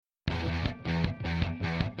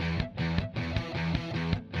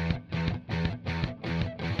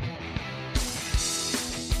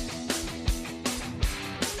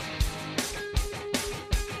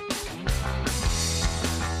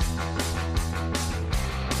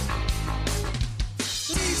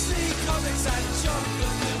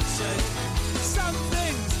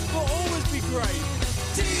great.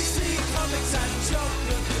 DC Comics and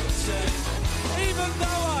chocolate milkshake. Even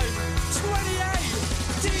though I'm 28,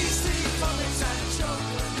 DC Comics and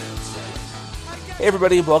chocolate milkshake. Hey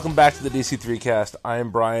everybody, welcome back to the DC3cast. I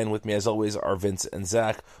am Brian. With me as always are Vince and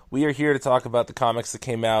Zach. We are here to talk about the comics that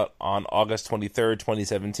came out on August 23rd,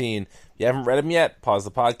 2017. If you haven't read them yet, pause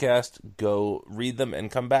the podcast, go read them,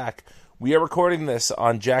 and come back. We are recording this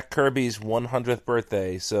on Jack Kirby's 100th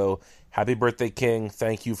birthday, so happy birthday, King.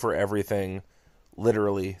 Thank you for everything.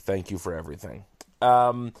 Literally, thank you for everything.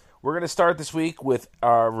 We're going to start this week with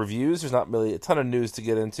our reviews. There's not really a ton of news to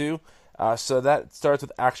get into. So that starts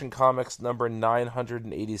with Action Comics number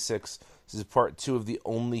 986. This is part 2 of the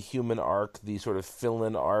Only Human arc, the sort of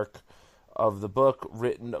fill-in arc of the book,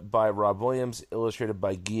 written by Rob Williams, illustrated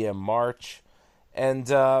by Guillaume March. And,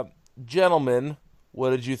 gentlemen,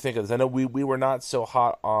 what did you think of this? I know we were not so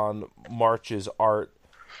hot on March's art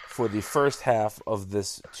for the first half of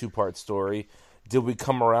this 2-part story. Did we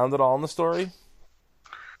come around at all in the story?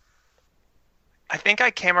 I think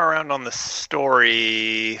I came around on the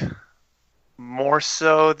story more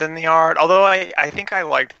so than the art, although I think I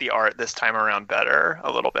liked the art this time around better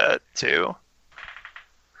a little bit too.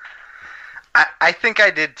 I think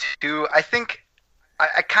I did too. I think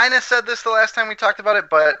I kind of said this the last time we talked about it,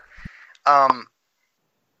 but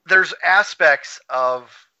there's aspects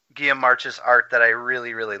of Guillaume March's art that I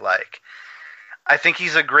really, really like. I think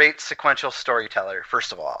he's a great sequential storyteller,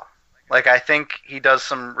 first of all. Like, I think he does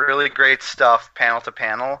some really great stuff panel to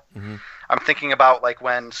panel. Mm-hmm. I'm thinking about, like,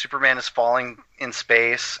 when Superman is falling in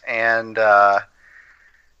space and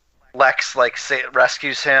Lex, like,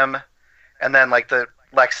 rescues him, and then, like,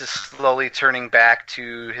 Lex is slowly turning back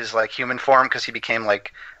to his, like, human form because he became,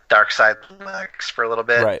 like, Darkseid Lex for a little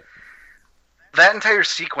bit. Right. That entire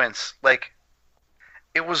sequence, like,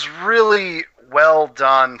 it was really well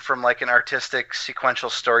done from, like, an artistic sequential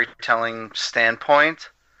storytelling standpoint.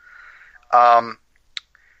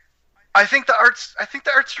 I think the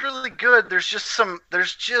art's really good. There's just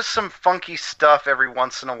some funky stuff every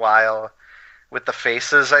once in a while with the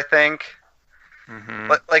faces, I think.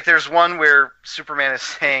 Mm-hmm. Like there's one where Superman is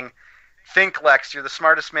saying, "Think, Lex, you're the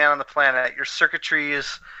smartest man on the planet. Your circuitry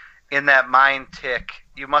is in that mind tick.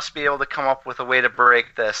 You must be able to come up with a way to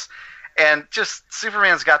break this." And just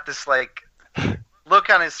Superman's got this like look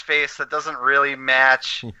on his face that doesn't really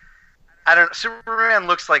match. Superman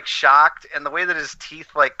looks like shocked, and the way that his teeth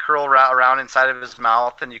like curl around inside of his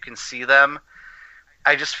mouth and you can see them,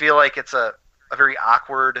 I just feel like it's a very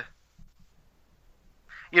awkward.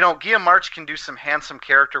 You know, Guillaume March can do some handsome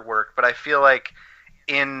character work, but I feel like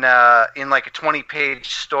in like a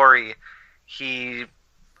 20-page story, he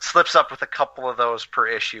slips up with a couple of those per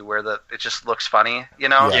issue where it just looks funny, you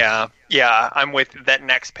know? Yeah, I'm with that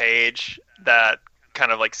next page, that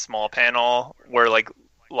kind of like small panel where like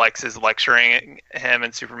Lex is lecturing him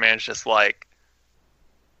and Superman's just like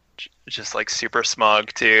super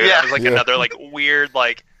smug too. Yeah. It was like another like weird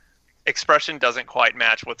like expression doesn't quite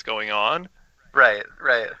match what's going on. Right.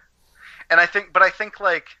 And I think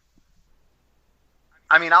like,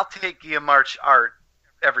 I mean, I'll take Guillaume March art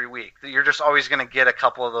every week. You're just always going to get a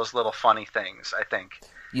couple of those little funny things, I think.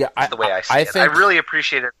 Yeah, the way I see it. I really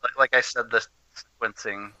appreciate it. Like I said, the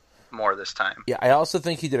sequencing more this time. Yeah, I also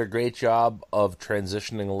think he did a great job of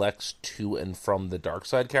transitioning Lex to and from the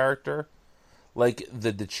Darkseid character. Like,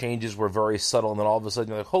 the changes were very subtle, and then all of a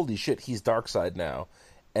sudden you're like, holy shit, he's Darkseid now.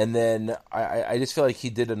 And then I just feel like he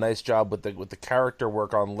did a nice job with the character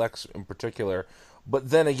work on Lex in particular. But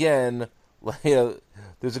then again, you know,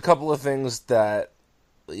 there's a couple of things that,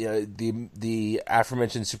 you know, the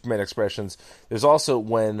aforementioned Superman expressions. There's also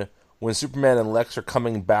when Superman and Lex are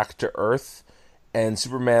coming back to Earth, and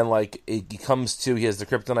Superman, like, he comes to, he has the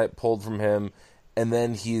kryptonite pulled from him, and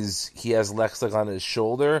then he has Lex, like, on his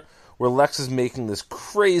shoulder, where Lex is making this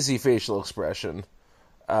crazy facial expression.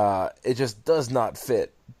 It just does not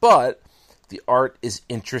fit. But the art is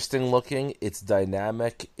interesting looking. It's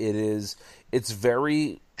dynamic. It's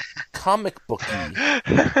very comic booky.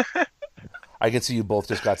 I can see you both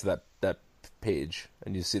just got to that page,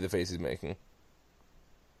 and you see the face he's making.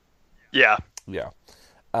 Yeah. Yeah.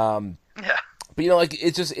 Yeah. But, you know, like,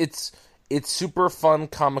 it's super fun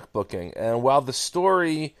comic booking. And while the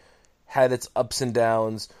story had its ups and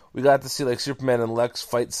downs, we got to see, like, Superman and Lex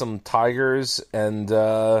fight some tigers and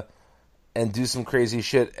do some crazy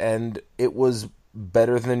shit. And it was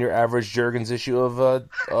better than your average Jurgens issue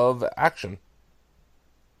of Action.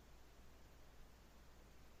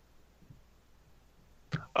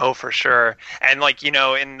 Oh, for sure. And, like, you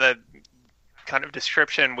know, in the kind of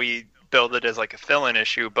description, we build it as, like, a fill-in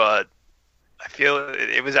issue, but I feel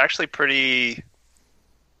it was actually pretty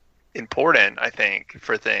important, I think,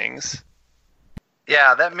 for things.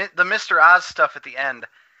 Yeah, the Mr. Oz stuff at the end.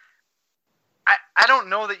 I don't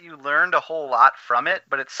know that you learned a whole lot from it,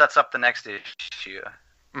 but it sets up the next issue.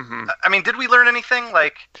 Mm-hmm. I mean, did we learn anything?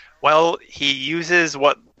 Like, well, he uses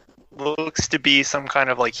what looks to be some kind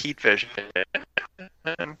of like heat vision.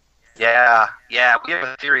 Yeah, we have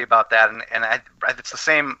a theory about that, and it's the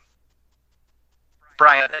same.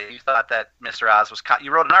 Brian, you thought that Mr. Oz was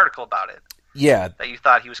you wrote an article about it. Yeah, that you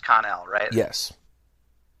thought he was Con-El, right? Yes.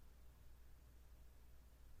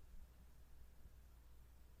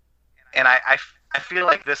 And I feel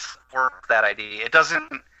like this works that idea. It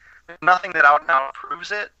doesn't, nothing that out now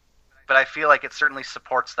proves it, but I feel like it certainly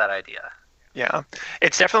supports that idea. Yeah,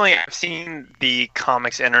 it's definitely, I've seen the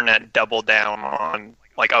comics internet double down on,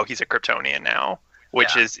 like, oh, he's a Kryptonian now,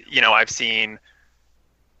 which is, I've seen,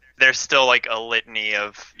 there's still, like, a litany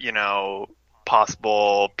of,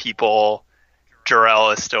 possible people.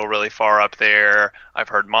 Jor-El is still really far up there. I've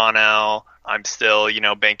heard Mon-El. I'm still,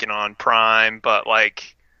 banking on Prime, but,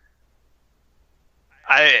 like,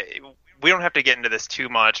 we don't have to get into this too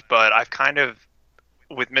much, but I've kind of,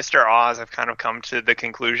 with Mr. Oz, I've kind of come to the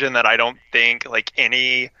conclusion that I don't think like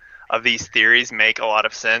any of these theories make a lot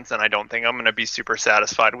of sense, and I don't think I'm going to be super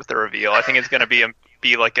satisfied with the reveal. I think it's going to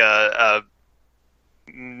be like a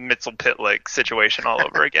Mitzel-Pitlick situation all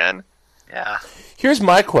over again. Yeah. Here's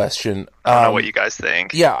my question. I don't know what you guys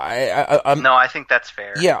think. Yeah, I think that's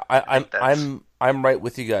fair. Yeah, I'm right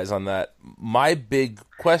with you guys on that. My big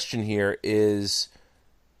question here is,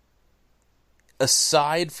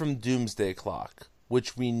 aside from Doomsday Clock,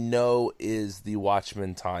 which we know is the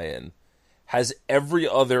Watchmen tie-in, has every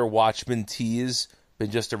other Watchmen tease been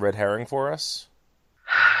just a red herring for us?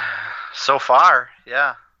 So far,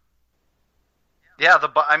 yeah. Yeah, the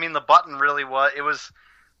button really was.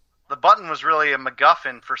 The button was really a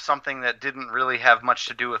MacGuffin for something that didn't really have much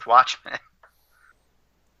to do with Watchmen.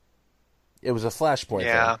 It was a Flashpoint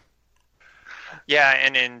thing. Yeah,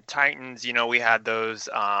 and in Titans, we had those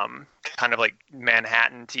kind of like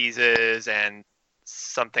Manhattan teases and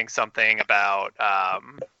something about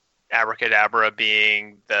Abracadabra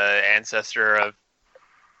being the ancestor of,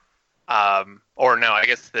 or no, I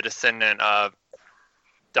guess the descendant of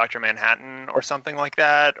Dr. Manhattan or something like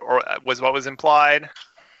that, or was what was implied.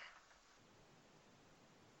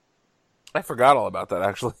 I forgot all about that,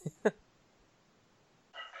 actually.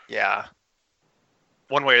 Yeah.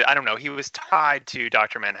 One way, I don't know, he was tied to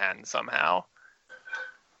Dr. Manhattan somehow.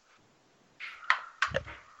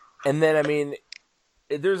 And then, I mean,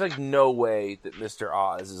 there's like no way that Mr.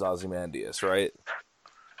 Oz is Ozymandias, right?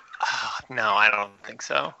 No, I don't think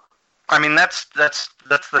so. I mean, that's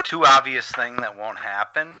the too obvious thing that won't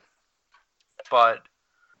happen. But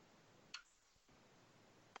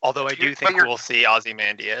although I do think we'll see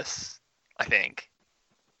Ozymandias, I think.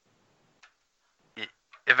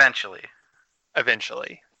 Eventually.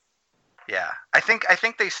 Yeah. I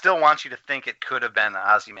think they still want you to think it could have been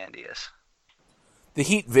Ozymandias. The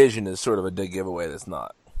heat vision is sort of a dead giveaway that's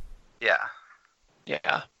not. Yeah.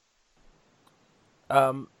 Yeah.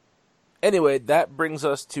 Anyway, that brings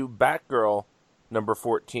us to Batgirl number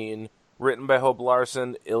 14, written by Hope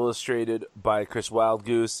Larson, illustrated by Chris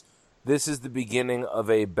Wildgoose. This is the beginning of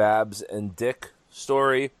a Babs and Dick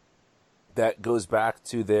story that goes back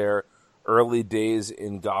to their early days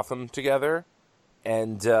in Gotham together.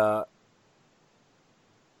 And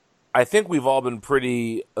I think we've all been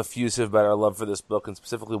pretty effusive about our love for this book, and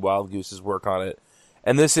specifically Wildgoose's work on it.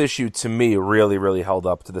 And this issue, to me, really, really held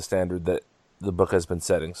up to the standard that the book has been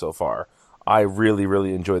setting so far. I really,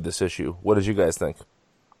 really enjoyed this issue. What did you guys think?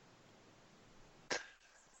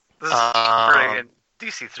 This is brilliant.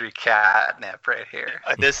 DC3 catnip right here.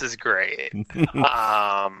 This is great.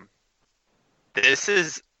 This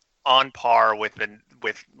is on par with the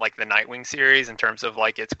Nightwing series in terms of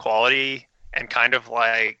like its quality and kind of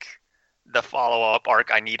like the follow-up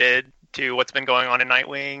arc I needed to what's been going on in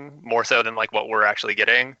Nightwing, more so than like what we're actually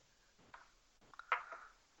getting.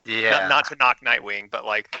 Yeah. Not to knock Nightwing, but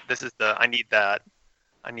like this is I need that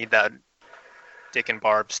Dick and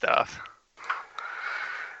Barb stuff.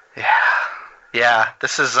 Yeah. Yeah,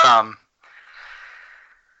 this is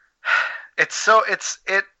it's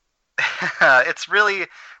really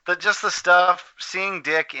just the stuff, seeing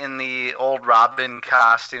Dick in the old Robin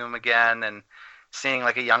costume again and seeing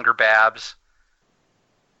like a younger Babs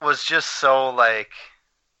was just so like,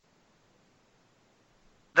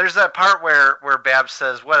 there's that part where Babs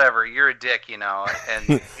says, whatever, you're a dick, and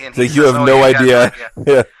so you have no idea.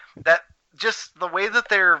 Yeah. That just the way that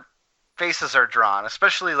their faces are drawn,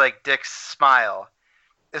 especially like Dick's smile,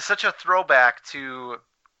 is such a throwback to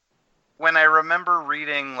when I remember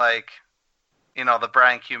reading like, the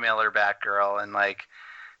Brian Q. Miller Batgirl and like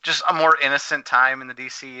just a more innocent time in the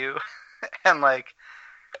DCU, and like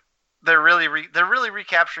they're really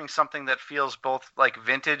recapturing something that feels both like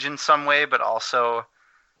vintage in some way, but also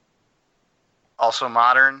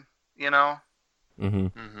modern.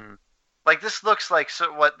 Like this looks like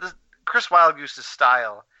Chris Wildgoose's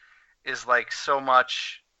style is like so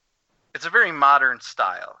much. It's a very modern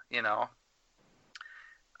style,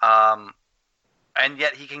 and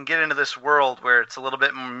yet he can get into this world where it's a little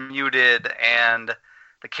bit more muted and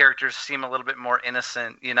the characters seem a little bit more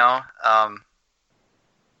innocent,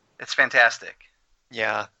 it's fantastic.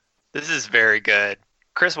 Yeah, this is very good.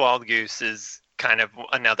 Chris Wildgoose is kind of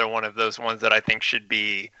another one of those ones that I think should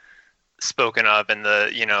be spoken of in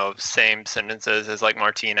the same sentences as like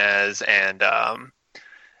Martinez and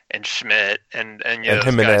Schmidt and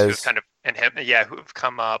those guys who've kind of who've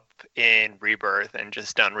come up in Rebirth and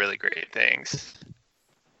just done really great things.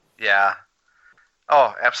 Yeah.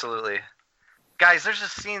 Oh, absolutely. Guys, there's a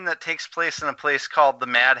scene that takes place in a place called the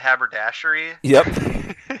Mad Haberdashery. Yep.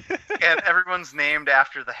 And everyone's named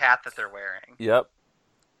after the hat that they're wearing. Yep.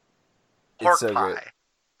 Pork it's so pie. Great.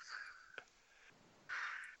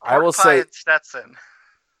 I will say and Stetson.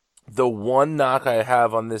 The one knock I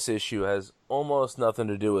have on this issue has almost nothing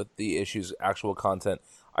to do with the issue's actual content.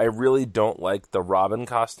 I really don't like the Robin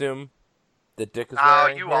costume that Dick is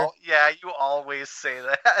wearing. You always say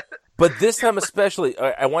that. But this time especially,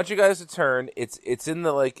 I want you guys to turn. It's in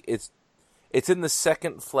the it's in the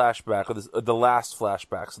second flashback or the last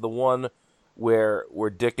flashback. So the one where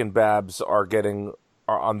Dick and Babs are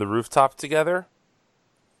on the rooftop together.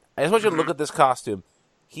 I just want you to look at this costume.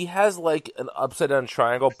 He has like an upside down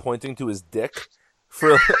triangle pointing to his dick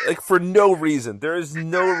for no reason. There is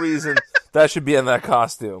no reason that should be in that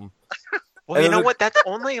costume. Well, and you know what? That's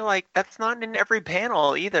only that's not in every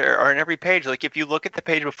panel either, or in every page. Like if you look at the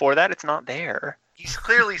page before that, it's not there. He's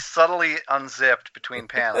clearly subtly unzipped between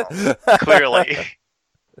panels. Clearly.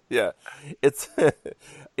 Yeah. It's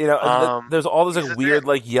there's all those like weird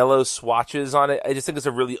like yellow swatches on it. I just think it's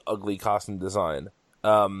a really ugly costume design.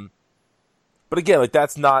 But again, like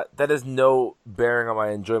that has no bearing on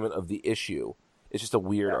my enjoyment of the issue. It's just a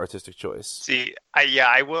weird artistic choice. See,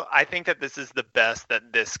 I think that this is the best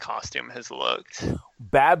that this costume has looked.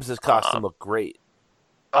 Babs' costume looked great.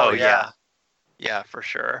 Oh yeah. Yeah, for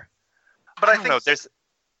sure. But I think there's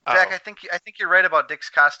Jack, I think you're right about Dick's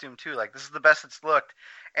costume too. Like this is the best it's looked,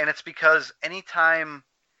 and it's because anytime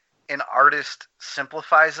an artist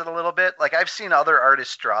simplifies it a little bit, like I've seen other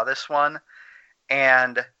artists draw this one,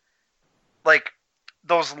 and like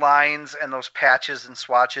those lines and those patches and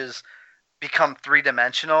swatches become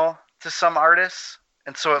three-dimensional to some artists,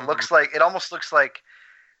 and so it almost looks like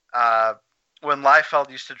when Liefeld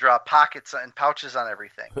used to draw pockets and pouches on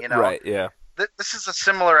everything, Right, yeah. This is a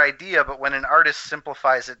similar idea, but when an artist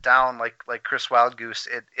simplifies it down like Chris Wildgoose,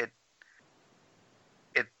 it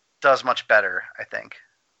does much better, I think.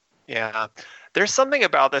 Yeah. There's something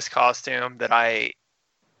about this costume that I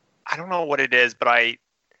don't know what it is, but I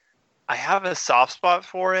have a soft spot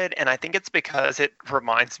for it, and I think it's because it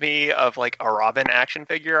reminds me of like a Robin action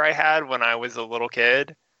figure I had when I was a little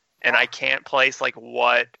kid, and I can't place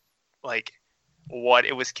what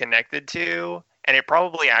it was connected to, and it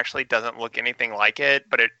probably actually doesn't look anything like it,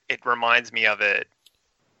 but it reminds me of it.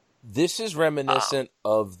 This is reminiscent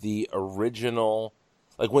of the original,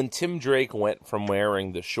 like when Tim Drake went from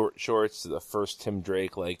wearing the short shorts to the first Tim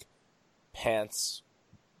Drake like pants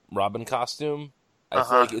Robin costume. I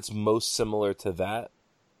feel like it's most similar to that,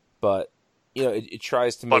 but it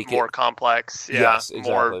tries to make it more complex. Yeah, yes,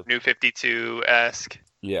 exactly. More New 52-esque.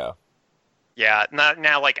 Yeah, yeah.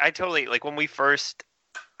 Now, like I totally like when we first.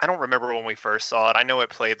 I don't remember when we first saw it. I know it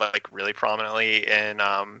played like really prominently in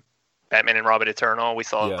Batman and Robin Eternal. We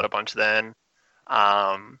saw it a bunch then.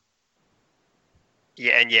 I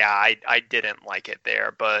didn't like it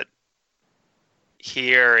there, but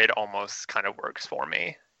here it almost kind of works for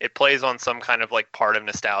me. It plays on some kind of like part of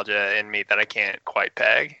nostalgia in me that I can't quite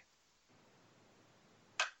peg.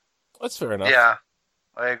 That's fair enough. Yeah,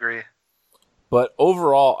 I agree. But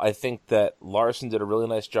overall, I think that Larson did a really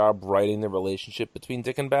nice job writing the relationship between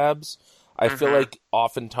Dick and Babs. I feel like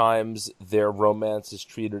oftentimes their romance is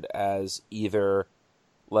treated as either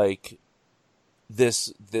like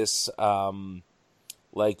this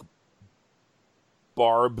like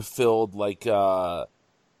barb-filled like how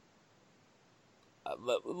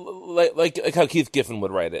Keith Giffen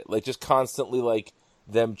would write it, like just constantly like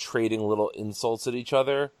them trading little insults at each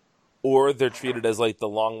other, or they're treated as like the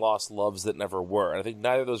long lost loves that never were. And I think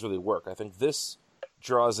neither of those really work. I think this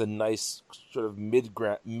draws a nice sort of mid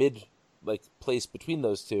like place between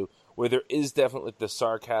those two, where there is definitely the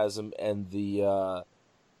sarcasm and the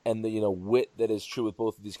and the wit that is true with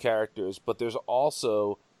both of these characters, but there's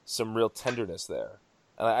also some real tenderness there,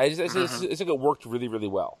 and I think it worked really, really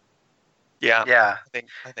well. Yeah.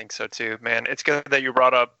 I think so too, man. It's good that you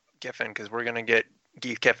brought up Giffen because we're gonna get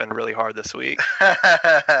Keith Giffen really hard this week.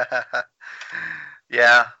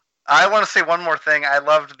 Yeah, I want to say one more thing. I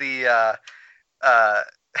loved the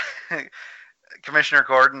Commissioner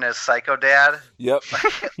Gordon as Psycho Dad. Yep.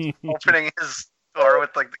 Opening his door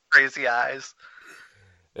with like the crazy eyes.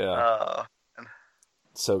 Yeah.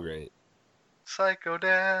 So great. Psycho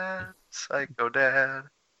Dad.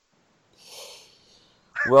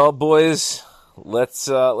 Well, boys, let's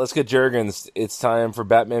get Jurgens. It's time for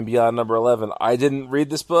Batman Beyond number 11. I didn't read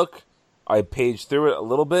this book. I paged through it a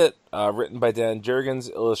little bit. Written by Dan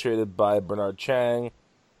Jurgens, illustrated by Bernard Chang.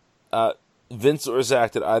 Vince or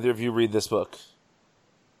Zach, did either of you read this book?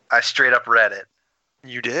 I straight up read it.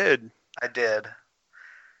 You did? I did.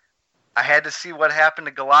 I had to see what happened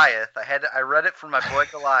to Goliath. I read it for my boy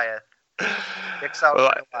Goliath. Fix out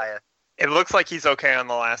Goliath. It looks like he's okay on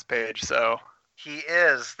the last page, so... He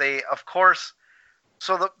is. They, of course...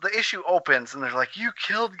 So the issue opens, and they're like, you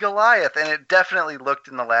killed Goliath. And it definitely looked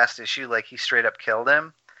in the last issue like he straight up killed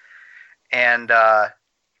him. And, but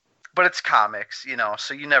it's comics,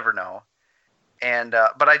 so you never know. And,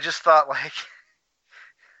 but I just thought, like,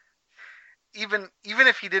 even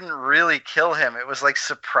if he didn't really kill him, it was, like,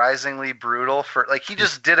 surprisingly brutal for, like, he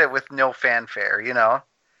just did it with no fanfare, And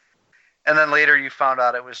then later you found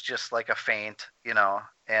out it was just, like, a feint,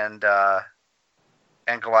 and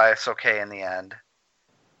Goliath's okay in the end.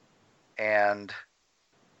 And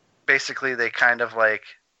basically they kind of like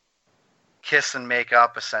kiss and make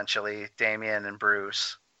up, essentially, Damian and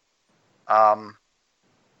Bruce. So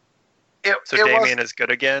Damian is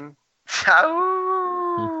good again?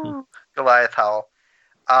 Goliath howl.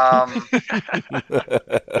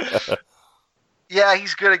 Yeah,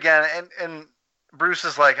 he's good again. And Bruce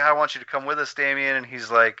is like, I want you to come with us, Damian. And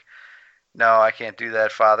he's like, no, I can't do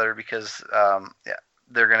that, Father, because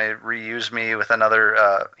they're going to reuse me with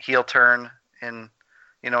another heel turn in,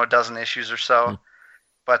 a dozen issues or so.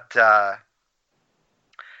 But no,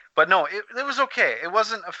 it was okay. It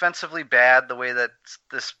wasn't offensively bad the way that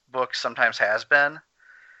this book sometimes has been.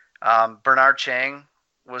 Bernard Chang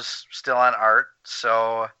was still on art,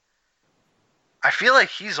 so I feel like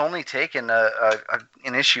he's only taken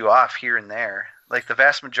an issue off here and there. Like, the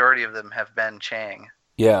vast majority of them have been Chang.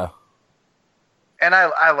 Yeah. And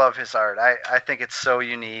I love his art. I think it's so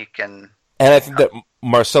unique. And I think that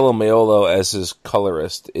Marcelo Maiolo as his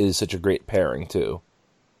colorist is such a great pairing, too.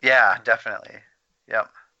 Yeah, definitely. Yep.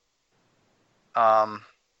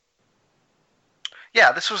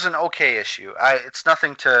 Yeah, this was an okay issue. It's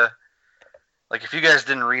nothing to... Like, if you guys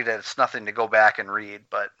didn't read it, it's nothing to go back and read.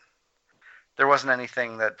 But there wasn't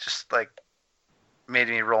anything that just, like, made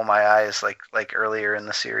me roll my eyes like earlier in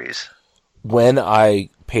the series. When I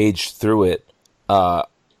paged through it,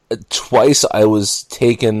 twice I was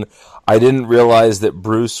taken. I didn't realize that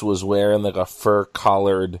Bruce was wearing like a fur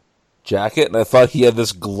collared jacket, and I thought he had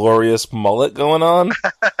this glorious mullet going on.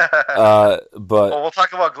 But we'll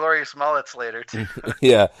talk about glorious mullets later too.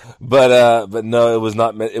 Yeah, but no, it was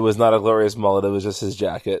not. It was not a glorious mullet. It was just his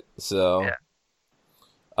jacket. So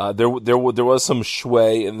yeah. There was some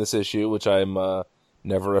shui in this issue, which I'm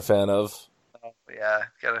never a fan of. Oh, yeah,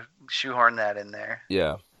 gotta shoehorn that in there.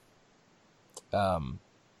 Yeah.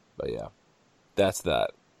 But yeah, that's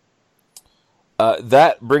that.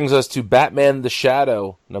 That brings us to Batman the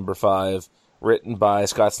Shadow, number 5, written by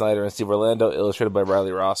Scott Snyder and Steve Orlando, illustrated by Riley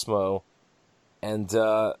Rossmo. And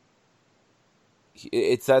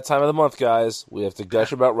it's that time of the month, guys. We have to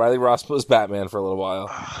gush about Riley Rossmo's Batman for a little while.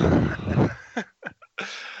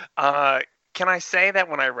 Can I say that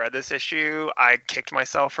when I read this issue, I kicked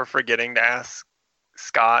myself for forgetting to ask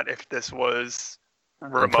Scott if this was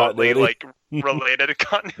remotely related to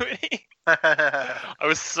continuity? I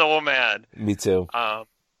was so mad. Me too.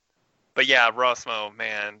 But yeah, Rossmo,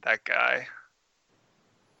 man, that guy,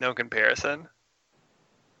 no comparison.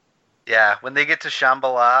 Yeah, when they get to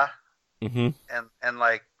Shambhala, mm-hmm. and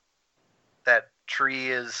like that tree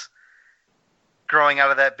is growing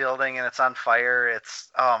out of that building and it's on fire,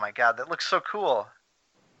 it's, oh my god, that looks so cool.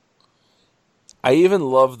 I even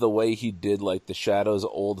love the way he did, like, the Shadow's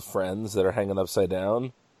old friends that are hanging upside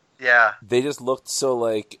down. Yeah. They just looked so,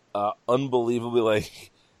 like, unbelievably, like,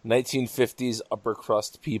 1950s upper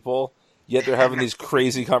crust people, yet they're having these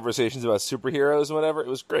crazy conversations about superheroes and whatever. It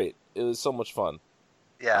was great. It was so much fun.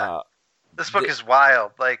 Yeah. This book is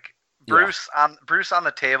wild. Like, Bruce on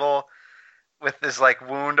the table with his, like,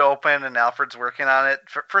 wound open and Alfred's working on it.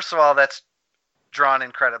 First of all, that's drawn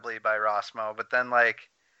incredibly by Rossmo, but then, like,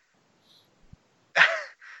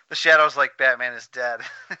 the Shadow's like, Batman is dead.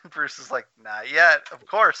 Bruce is like, not yet. Of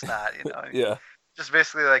course not. Yeah. Just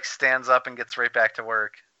basically like stands up and gets right back to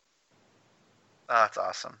work. Oh, it's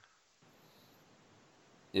awesome.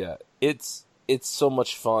 Yeah, it's so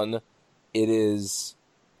much fun. It is.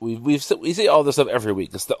 We say all this stuff every week.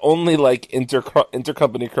 It's the only like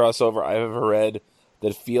intercompany crossover I've ever read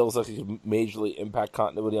that feels like it could majorly impact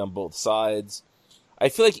continuity on both sides. I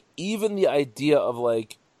feel like even the idea of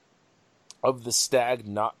the Stag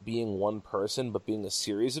not being one person but being a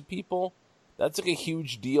series of people, that's like a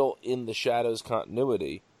huge deal in the Shadows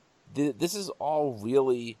continuity. This is all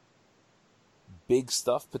really big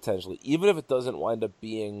stuff potentially, even if it doesn't wind up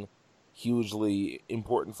being hugely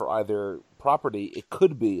important for either property. It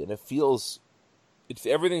could be, and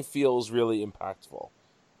everything feels really impactful,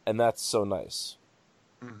 and that's so nice.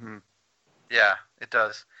 Mm-hmm. Yeah, it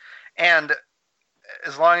does. And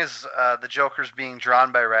as long as the Joker's being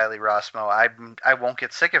drawn by Riley Rossmo, I won't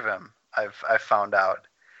get sick of him. I've found out,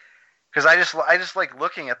 because I just like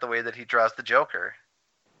looking at the way that he draws the Joker.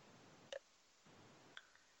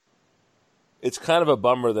 It's kind of a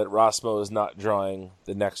bummer that Rossmo is not drawing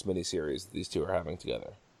the next miniseries these two are having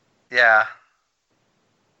together. Yeah,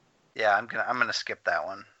 I'm gonna skip that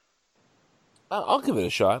one. I'll give it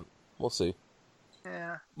a shot. We'll see.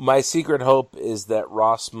 Yeah. My secret hope is that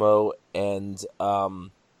Rossmo and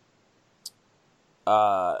Joelle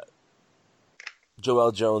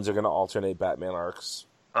Jones are going to alternate Batman arcs.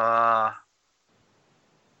 But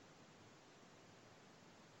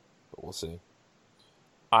we'll see.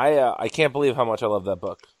 I can't believe how much I love that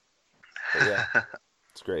book. But yeah,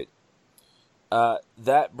 it's great.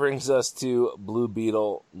 That brings us to Blue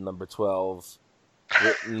Beetle number 12,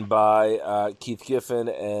 written by Keith Giffen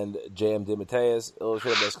and J.M. DeMatteis,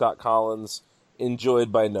 illustrated by Scott Collins,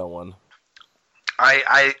 enjoyed by no one.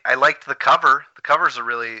 I liked the cover. The cover's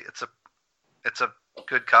it's a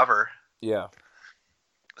good cover. Yeah.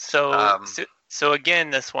 So again,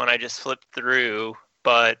 this one I just flipped through,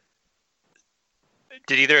 but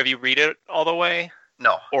did either of you read it all the way?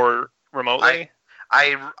 No. Or remotely?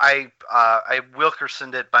 I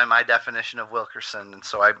Wilkersoned it by my definition of Wilkerson, and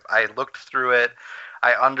so I looked through it.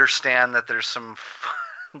 I understand that there's some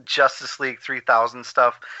Justice League 3000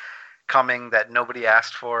 stuff coming that nobody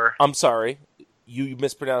asked for. I'm sorry, you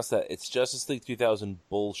mispronounced that. It's Justice League 3000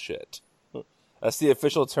 bullshit. That's the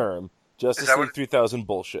official term. Justice League 3000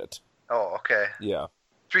 bullshit. Oh, okay. Yeah.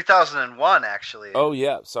 3001, actually. Oh,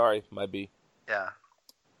 yeah. Sorry. Might be. Yeah.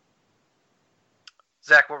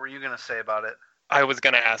 Zach, what were you going to say about it? I was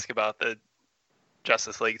going to ask about the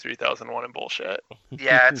Justice League 3001 and bullshit.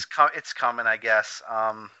 Yeah, it's coming, I guess.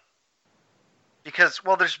 Because,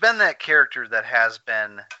 well, there's been that character that has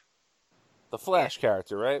been... The Flash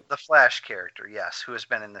character, right? The Flash character, yes, who has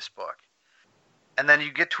been in this book. And then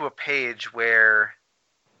you get to a page where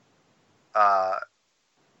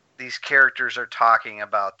these characters are talking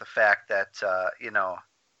about the fact that,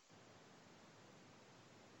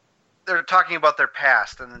 they're talking about their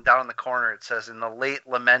past, and then down in the corner it says, in the late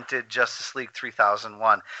lamented Justice League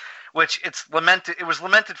 3001, which it was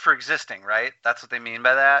lamented for existing, right? That's what they mean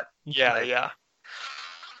by that? Yeah, yeah.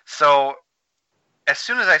 So, as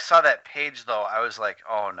soon as I saw that page, though, I was like,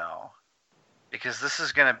 oh no. Because this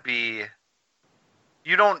is going to be...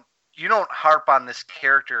 You don't harp on this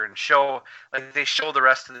character and show... Like, they show the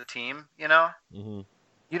rest of the team, you know? Mm-hmm.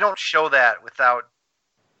 You don't show that without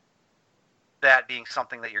that being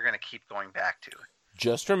something that you're going to keep going back to.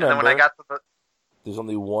 Just remember, when I got to there's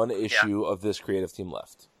only one issue of this creative team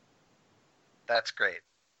left. That's great.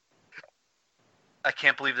 I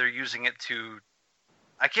can't believe they're using it to...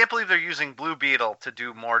 I can't believe they're using Blue Beetle to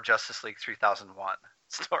do more Justice League 3001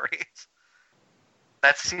 stories.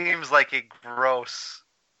 That seems like a gross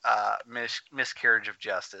miscarriage of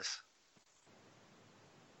justice.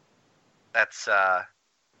 That's...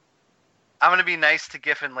 I'm going to be nice to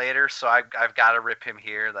Giffen later, so I've got to rip him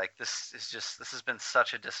here. Like, this has been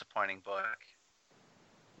such a disappointing book.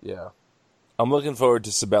 Yeah. I'm looking forward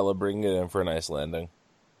to Sabella bringing it in for a nice landing.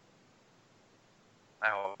 I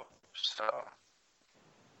hope so.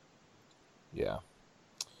 Yeah.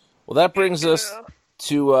 Well, that brings us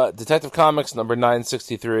to Detective Comics number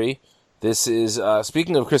 963. This is,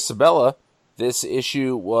 speaking of Chris Sabella, this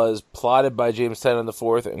issue was plotted by James Tynion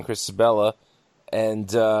IV and Chris Sabella,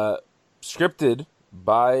 and scripted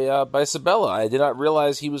by Sabella. I did not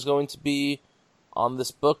realize he was going to be on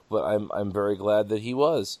this book, but I'm very glad that he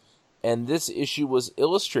was. And this issue was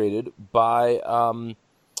illustrated by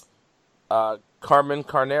Carmen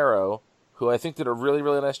Carnero, who I think did a really,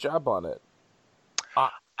 really nice job on it.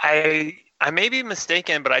 I may be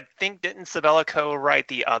mistaken, but I think didn't Sabella co-write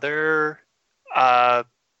the other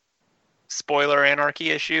spoiler anarchy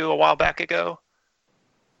issue a while back ago?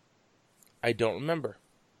 I don't remember.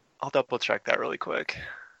 I'll double check that really quick.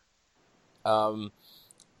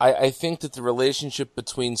 I think that the relationship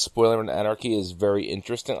between spoiler and anarchy is very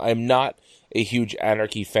interesting. I'm not a huge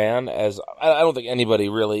anarchy fan, as I don't think anybody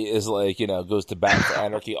really is goes to bat for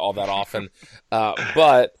anarchy all that often.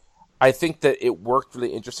 But I think that it worked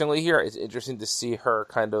really interestingly here. It's interesting to see her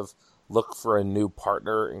kind of look for a new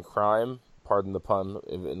partner in crime, pardon the pun,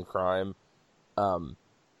 in crime,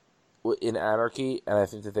 in anarchy, and I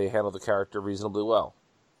think that they handled the character reasonably well.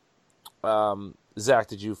 Zach,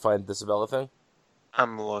 did you find the Isabella thing?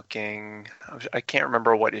 I'm looking. I can't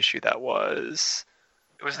remember what issue that was.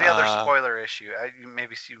 It was the other spoiler issue.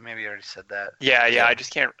 Maybe you already said that. Yeah. I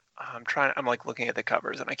just can't. I'm like looking at the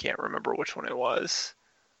covers and I can't remember which one it was.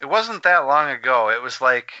 It wasn't that long ago. It was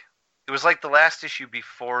like the last issue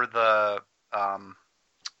before the.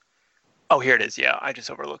 Oh, here it is. Yeah, I just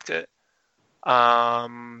overlooked it.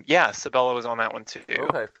 Yeah, Sabella was on that one too.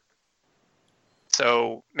 Okay.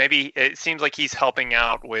 So maybe it seems like he's helping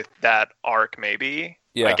out with that arc, maybe.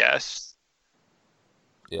 Yeah. I guess.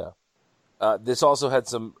 Yeah. This also had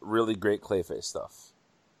some really great Clayface stuff.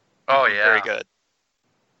 Oh, yeah. Very good.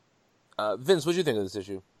 Vince, what did you think of this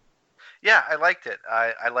issue? Yeah, I liked it.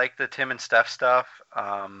 I liked the Tim and Steph stuff.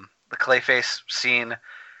 The Clayface scenes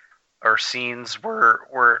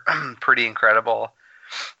were pretty incredible.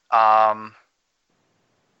 I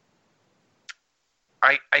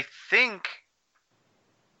think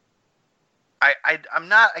I'm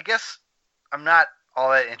not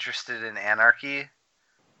all that interested in anarchy,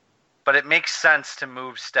 but it makes sense to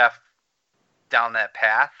move Steph down that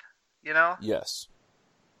path, you know? Yes.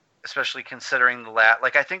 Especially considering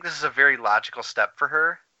I think this is a very logical step for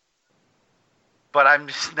her. But I'm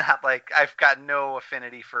just not I've got no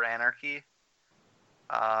affinity for anarchy.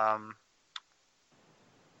 But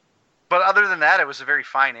other than that, it was a very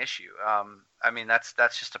fine issue. I mean, that's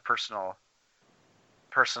just a personal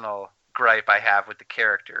gripe I have with the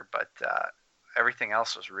character, but everything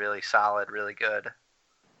else was really solid, really good.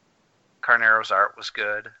 Carnero's art was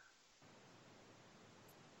good.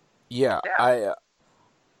 Yeah.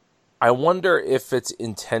 I wonder if it's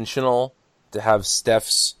intentional to have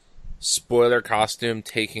Steph's spoiler costume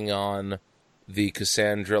taking on the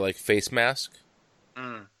Cassandra face mask.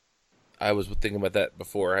 Mm. I was thinking about that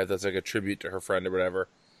before. That's like a tribute to her friend or whatever.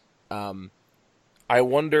 I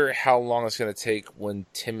wonder how long it's going to take when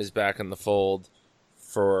Tim is back in the fold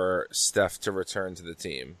for Steph to return to the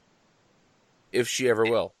team. If she ever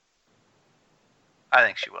will. I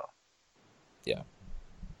think she will. Yeah.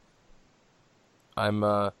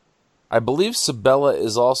 I believe Sabella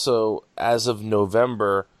is also, as of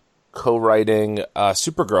November, co-writing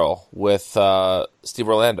Supergirl with Steve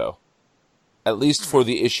Orlando. At least for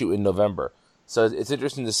the issue in November. So it's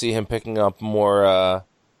interesting to see him picking up more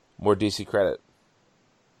DC credit.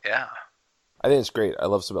 Yeah. I think it's great. I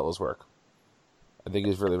love Sabella's work. I think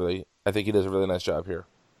I think he does a really nice job here.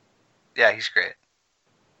 Yeah, he's great.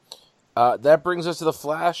 That brings us to The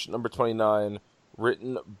Flash, number 29,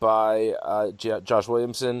 written by Josh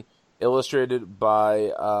Williamson, illustrated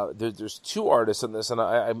by there's two artists in this, and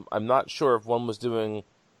I'm not sure if one was doing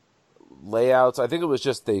layouts. I think it was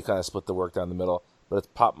just they kind of split the work down the middle, but it's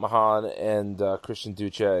Pop Mahan and Christian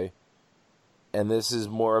Duce, and this is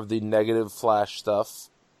more of the negative Flash stuff.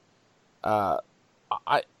 I'm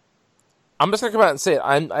just gonna come out and say it.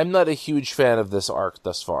 I'm not a huge fan of this arc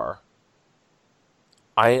thus far.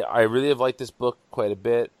 I really have liked this book quite a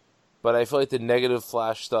bit, but I feel like the negative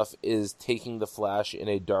Flash stuff is taking the Flash in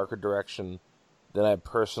a darker direction than I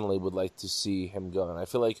personally would like to see him go. And I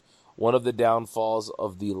feel like one of the downfalls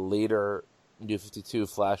of the later New 52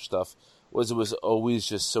 Flash stuff was it was always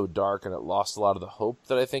just so dark, and it lost a lot of the hope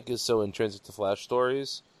that I think is so intrinsic to Flash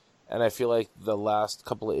stories. And I feel like the last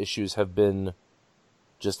couple of issues have been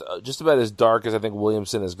just about as dark as I think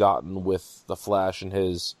Williamson has gotten with the Flash and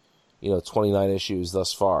his 29 issues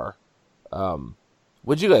thus far.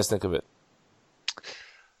 What'd you guys think of it?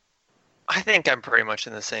 I think I'm pretty much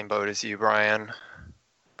in the same boat as you, Brian.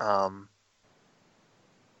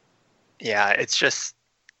 Yeah, it's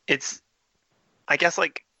I guess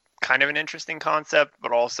kind of an interesting concept,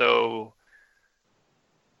 but also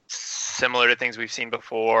similar to things we've seen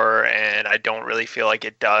before, and I don't really feel like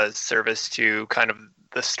it does service to kind of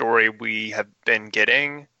the story we have been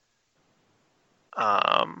getting.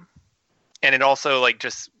 And it also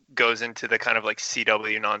just goes into the kind of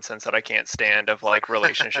CW nonsense that I can't stand of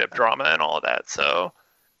relationship drama and all of that. So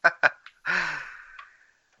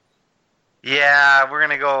yeah, we're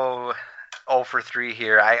gonna go 0 for 3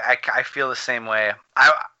 here. I feel the same way.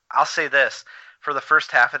 I'll say this: for the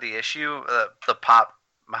first half of the issue, the Pop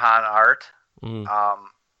Mahan art. Mm.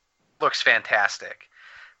 Looks fantastic.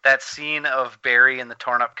 That scene of Barry in the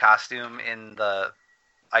torn up costume in the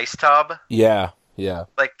ice tub. Yeah.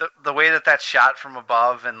 Like the way that's shot from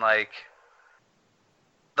above, and like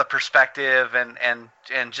the perspective, and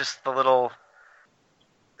just the little.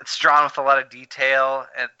 It's drawn with a lot of detail,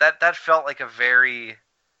 and that felt like a very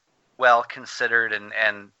well considered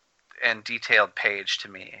and detailed page to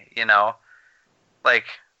me. You know, like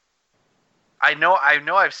I know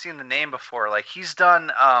I've seen the name before. Like he's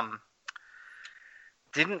done.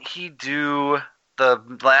 Didn't he do the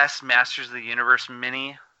last Masters of the Universe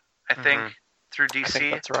mini? I think through DC. I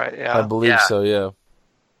think that's right. Yeah, I believe so. Yeah.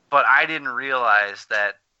 But I didn't realize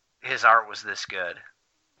that his art was this good.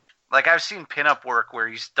 Like I've seen pinup work where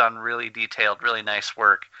he's done really detailed, really nice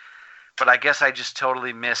work, but I guess I just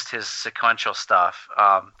totally missed his sequential stuff.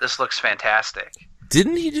 This looks fantastic.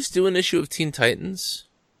 Didn't he just do an issue of Teen Titans?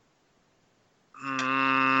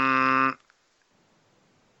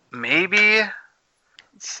 Maybe.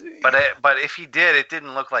 But if he did, it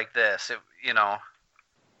didn't look like this.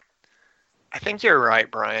 I think you're right,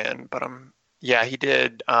 Brian. But yeah, he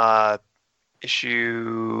did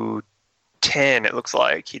issue 10. It looks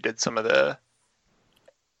like he did some of the.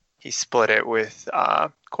 He split it with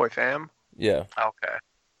Koi Fam. Yeah. Okay.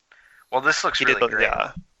 Well, this looks really great.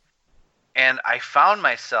 Yeah. And I found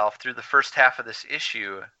myself through the first half of this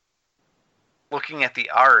issue looking at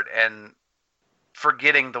the art and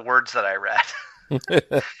forgetting the words that I read.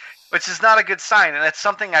 Which is not a good sign, and it's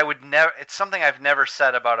something I've never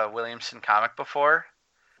said about a Williamson comic before.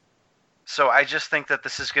 So I just think that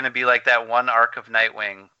this is going to be like that one arc of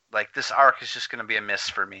Nightwing. Like this arc is just going to be a miss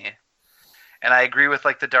for me. And I agree with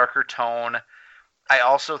like the darker tone. I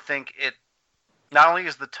also think it not only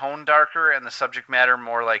is the tone darker and the subject matter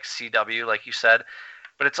more like CW, like you said,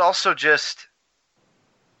 but it's also just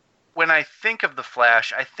when I think of the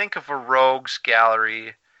Flash, I think of a rogues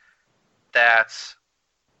gallery that's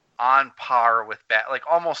on par with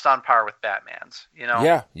almost on par with Batman's, you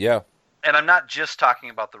know? Yeah. And I'm not just talking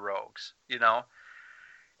about the rogues, you know?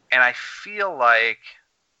 And I feel like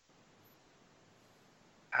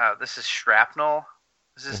this is Shrapnel,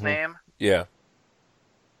 is his name? Yeah.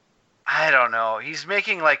 I don't know. He's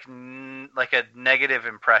making like a negative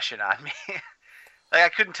impression on me. Like I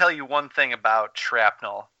couldn't tell you one thing about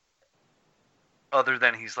Shrapnel other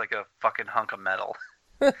than he's like a fucking hunk of metal.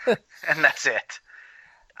 And that's it.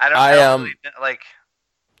 I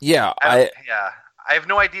have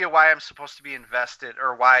no idea why I'm supposed to be invested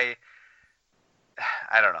or why.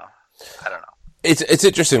 I don't know. It's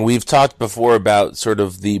interesting. We've talked before about sort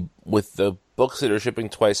of with the books that are shipping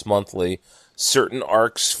twice monthly, certain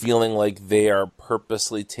arcs feeling like they are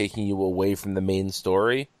purposely taking you away from the main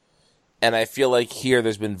story. And I feel like here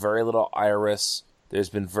there's been very little Iris, there's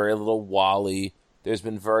been very little Wally, there's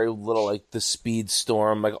been very little like the Speed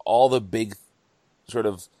Storm, like all the big sort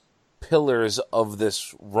of pillars of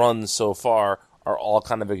this run so far are all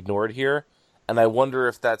kind of ignored here. And I wonder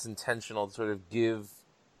if that's intentional to sort of give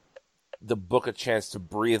the book a chance to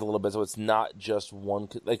breathe a little bit, so it's not just one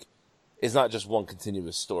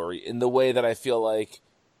continuous story. In the way that I feel like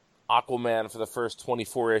Aquaman for the first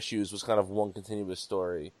 24 issues was kind of one continuous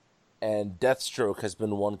story, and Deathstroke has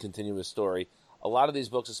been one continuous story. A lot of these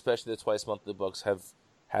books, especially the twice monthly books, have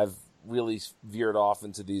really veered off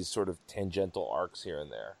into these sort of tangential arcs here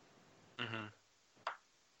and there. Mm-hmm.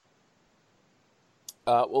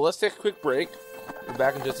 Well, let's take a quick break. We're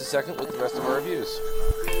back in just a second with the rest of our reviews.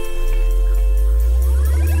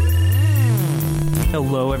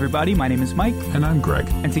 Hello, everybody. My name is Mike. And I'm Greg.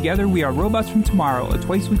 And together we are Robots from Tomorrow, a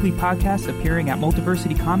twice-weekly podcast appearing at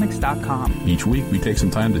multiversitycomics.com. Each week, we take some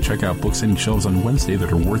time to check out books hitting shelves on Wednesday that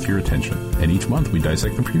are worth your attention. And each month, we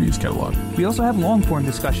dissect the previous catalog. We also have long-form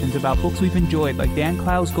discussions about books we've enjoyed, like Dan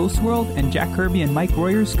Clow's Ghost World and Jack Kirby and Mike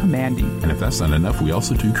Royer's Commanding. And if that's not enough, we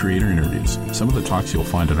also do creator interviews. Some of the talks you'll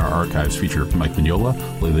find in our archives feature Mike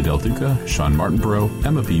Mignola, Leila Del Duca, Sean Martinborough,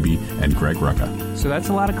 Emma Beebe, and Greg Rucka. So that's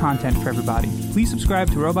a lot of content for everybody. Please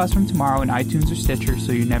subscribe to Robots from Tomorrow in iTunes or Stitcher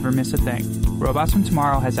so you never miss a thing. Robots from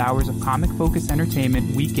Tomorrow has hours of comic-focused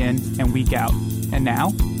entertainment week in and week out. And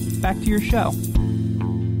now, back to your show.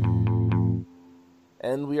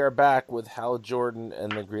 And we are back with Hal Jordan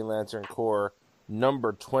and the Green Lantern Corps,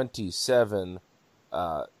 number 27,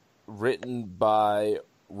 written by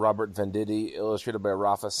Robert Venditti, illustrated by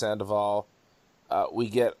Rafa Sandoval. We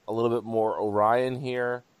get a little bit more Orion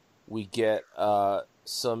here. We get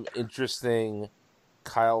some interesting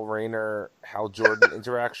Kyle Rayner, Hal Jordan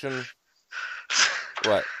interaction.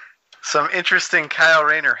 What? Some interesting Kyle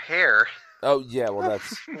Rayner hair. Oh, yeah, well,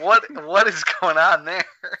 that's... What is going on there?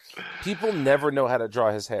 People never know how to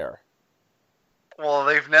draw his hair. Well,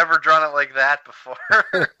 they've never drawn it like that before.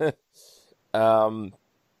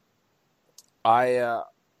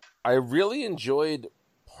 I really enjoyed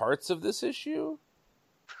parts of this issue.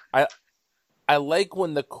 I like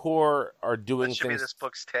when the Corps are doing That should things. be this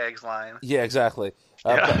book's tagline. Yeah, exactly.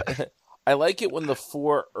 Yeah. But I like it when the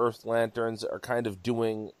 4 Earth Lanterns are kind of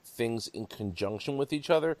doing things in conjunction with each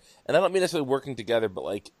other, and I don't mean necessarily working together, but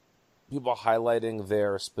like people highlighting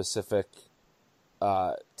their specific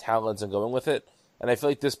talents and going with it. And I feel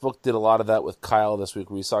like this book did a lot of that with Kyle this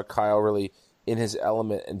week, where we saw Kyle really in his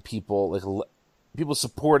element and people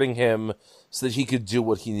supporting him so that he could do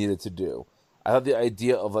what he needed to do. I thought the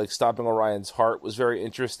idea of like stopping Orion's heart was very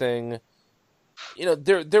interesting. You know,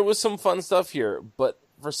 there was some fun stuff here, but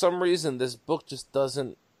for some reason this book just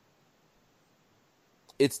doesn't.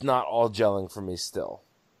 It's not all gelling for me still.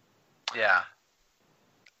 Yeah.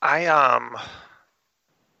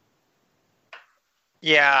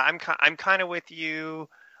 Yeah, I'm kind of with you.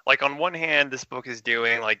 Like on one hand, this book is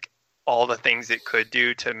doing like all the things it could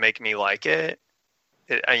do to make me like it.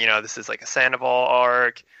 This is like a Sandoval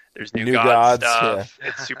arc. There's new God stuff. Yeah.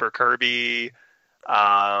 It's super Kirby.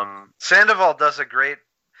 Sandoval does a great.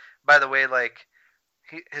 By the way, like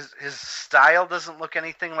his style doesn't look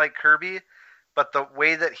anything like Kirby, but the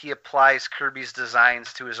way that he applies Kirby's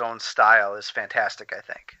designs to his own style is fantastic, I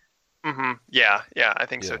think. Mm-hmm. Yeah, I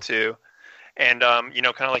think so too. And kind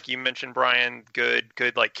of like you mentioned, Brian, good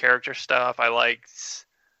like character stuff. I liked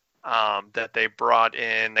that they brought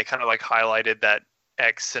in. They kind of like highlighted that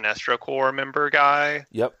ex-Sinestro Corps member guy.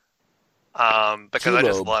 Yep. Because I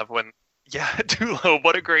just love when, Tulo,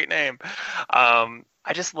 what a great name.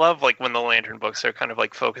 I just love like when the Lantern books are kind of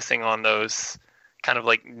like focusing on those kind of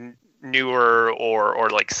like newer or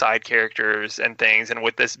like side characters and things. And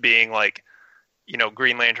with this being like,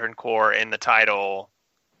 Green Lantern Corps in the title,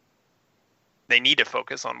 they need to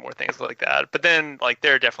focus on more things like that. But then like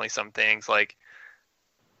there are definitely some things like,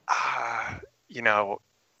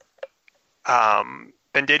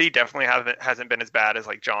 Venditti definitely hasn't been as bad as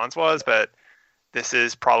like John's was, but this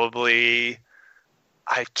is probably,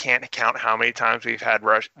 I can't count how many times we've had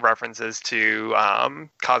references to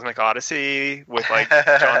Cosmic Odyssey with like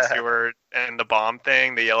John Stewart and the bomb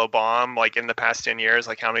thing, the yellow bomb, like in the past 10 years,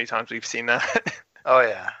 like how many times we've seen that. Oh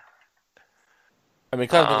yeah. I mean,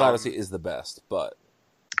 Cosmic Odyssey is the best, but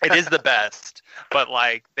it is the best, but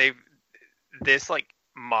like this like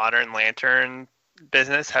modern Lantern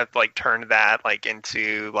business have like turned that like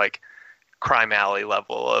into like Crime Alley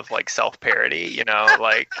level of like self-parody,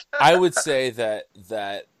 like I would say that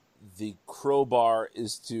the crowbar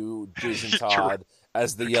is to Jason Todd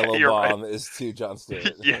as the yellow bomb is to John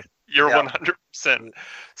Stewart. Yeah, you're 100%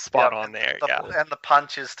 spot on there. And the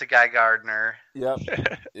punches to Guy Gardner. Yep.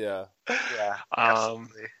 Yeah.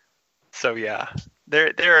 Absolutely. So yeah,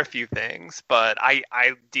 there are a few things, but I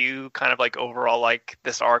do kind of like overall like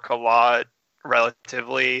this arc a lot.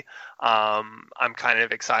 Relatively, I'm kind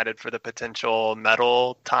of excited for the potential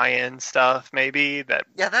metal tie-in stuff. Maybe that.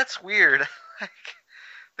 Yeah, that's weird.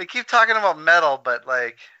 They keep talking about metal, but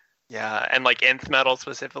like. Yeah, and like nth metal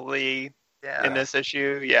specifically. Yeah. In this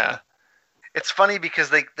issue, yeah. It's funny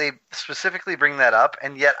because they specifically bring that up,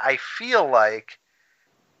 and yet I feel like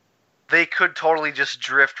they could totally just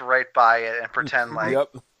drift right by it and pretend like.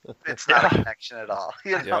 Yep. It's not a connection at all.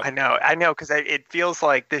 I know, because it feels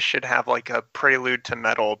like this should have like a prelude to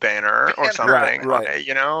metal banner or something, right.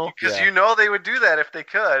 Because they would do that if they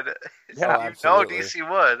could. Yeah, absolutely. DC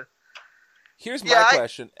would. Here's my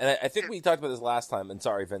question, and I think we talked about this last time, and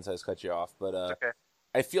sorry, Vince, I just cut you off, but okay.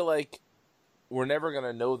 I feel like we're never going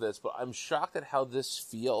to know this, but I'm shocked at how this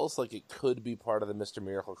feels like it could be part of the Mr.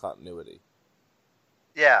 Miracle continuity.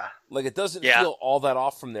 Yeah. Like, it doesn't feel all that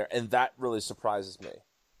off from there, and that really surprises me.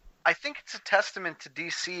 I think it's a testament to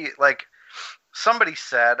DC. Like, somebody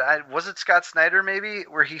said, was it Scott Snyder maybe,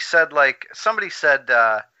 where he said, like, somebody said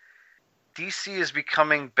DC is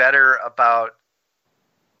becoming better about,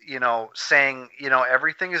 saying,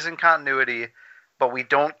 everything is in continuity, but we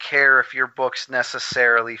don't care if your books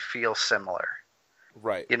necessarily feel similar.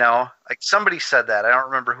 Right. Like, somebody said that. I don't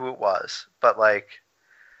remember who it was, but, like,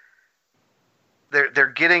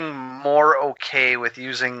 they're getting more okay with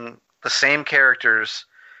using the same characters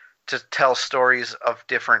to tell stories of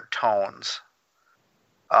different tones.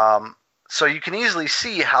 So you can easily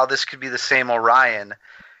see how this could be the same Orion,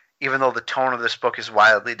 even though the tone of this book is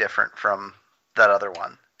wildly different from that other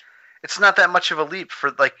one. It's not that much of a leap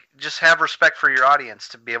for, like, just have respect for your audience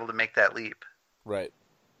to be able to make that leap. Right.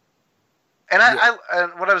 And I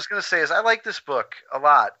what I was going to say is I like this book a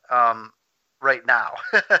lot right now.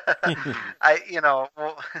 I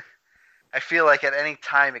feel like at any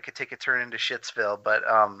time it could take a turn into Shitsville, but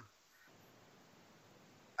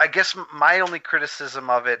I guess my only criticism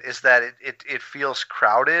of it is that it feels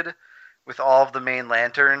crowded with all of the main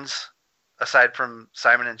lanterns, aside from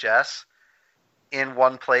Simon and Jess, in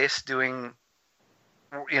one place doing,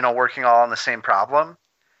 working all on the same problem.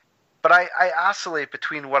 But I oscillate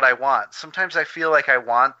between what I want. Sometimes I feel like I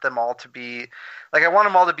want them all to be, like I want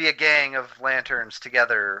them all to be a gang of lanterns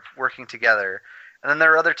together, working together. And then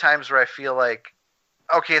there are other times where I feel like,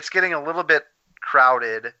 okay, it's getting a little bit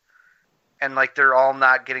crowded, and like they're all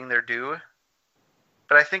not getting their due.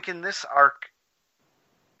 But I think in this arc,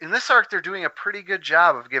 they're doing a pretty good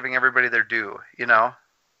job of giving everybody their due, Yeah.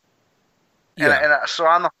 And so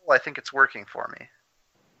on the whole, I think it's working for me.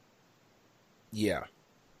 Yeah.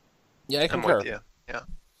 Yeah, I concur. I'm with you.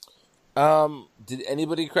 Yeah. Did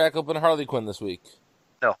anybody crack open Harley Quinn this week?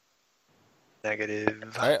 No.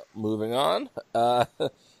 Negative. All right, moving on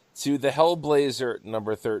to the Hellblazer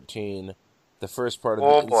number 13, the first part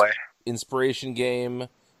of the Inspiration Game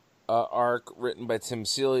arc, written by Tim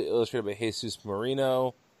Seeley, illustrated by Jesus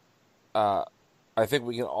Marino. I think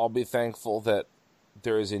we can all be thankful that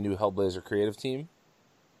there is a new Hellblazer creative team.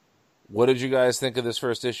 What did you guys think of this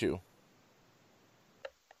first issue?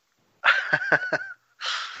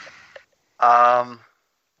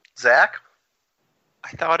 Zach? I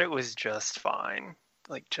thought it was just fine.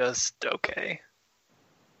 Like, just okay.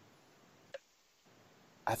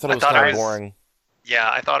 I thought it was kind of boring. Yeah,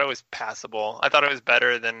 I thought it was passable. I thought it was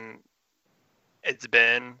better than it's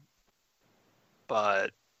been.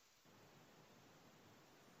 But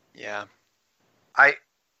yeah. I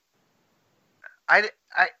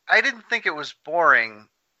didn't think it was boring,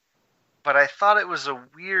 but I thought it was a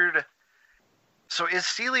weird... So is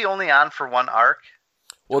Seeley only on for one arc?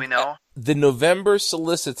 Do we know? The November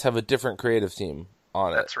solicits have a different creative team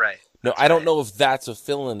on it. That's right. No, I don't know if that's a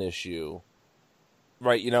fill-in issue.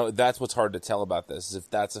 Right, that's what's hard to tell about this, is if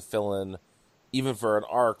that's a fill-in even for an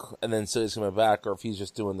arc, and then Seeley's coming back, or if he's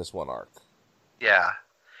just doing this one arc. Yeah.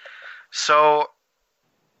 So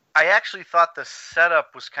I actually thought the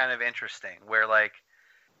setup was kind of interesting, where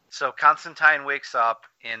so Constantine wakes up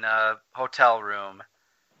in a hotel room,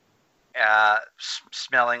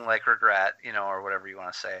 smelling like regret, or whatever you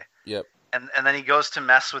want to say. Yep. And then he goes to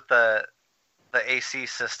mess with the AC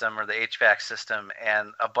system or the HVAC system, and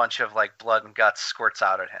a bunch of blood and guts squirts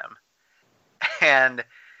out at him. And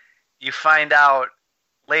you find out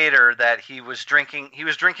later that he was drinking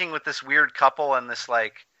with this weird couple and this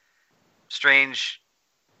strange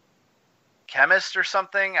chemist or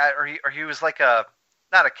something, or he was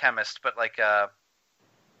not a chemist, but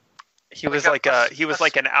he was like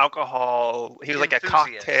an alcohol. He was like a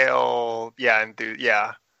cocktail. Yeah,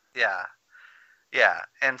 yeah.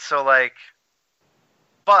 And so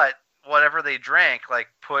but whatever they drank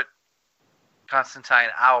put Constantine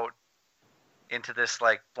out into this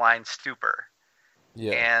blind stupor.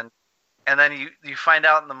 Yeah. And then you find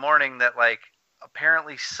out in the morning that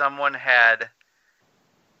apparently someone had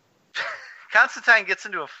Constantine gets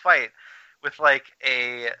into a fight with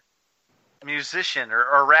a musician or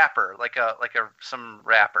a rapper, some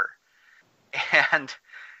rapper, and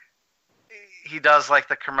he does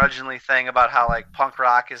the curmudgeonly thing about how punk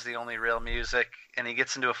rock is the only real music, and he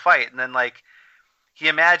gets into a fight, and then he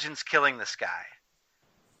imagines killing this guy,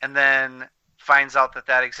 and then finds out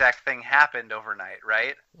that exact thing happened overnight,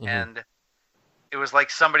 right? Mm-hmm. And it was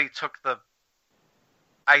somebody took the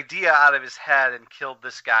idea out of his head and killed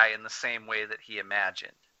this guy in the same way that he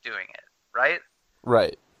imagined doing it, right?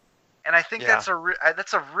 Right. And I think that's a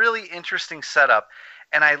really interesting setup,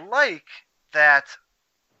 and I like that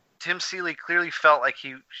Tim Seeley clearly felt like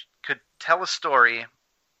he could tell a story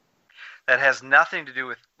that has nothing to do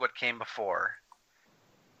with what came before,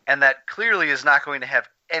 and that clearly is not going to have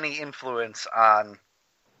any influence on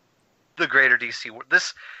the greater DC world.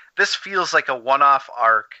 This feels like a one-off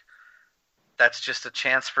arc that's just a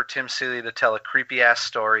chance for Tim Seeley to tell a creepy-ass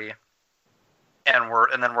story, and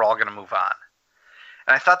then we're all going to move on.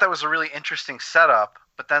 And I thought that was a really interesting setup,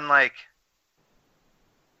 but then I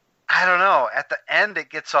don't know, at the end it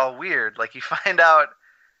gets all weird. You find out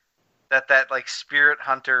that spirit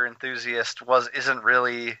hunter enthusiast isn't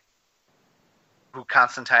really who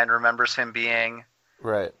Constantine remembers him being.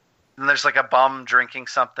 Right. And there's a bum drinking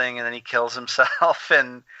something, and then he kills himself,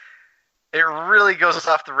 and it really goes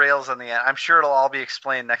off the rails in the end. I'm sure it'll all be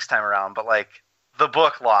explained next time around, but the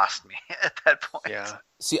book lost me at that point. Yeah.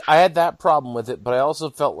 See, I had that problem with it, but I also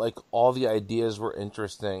felt like all the ideas were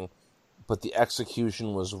interesting, but the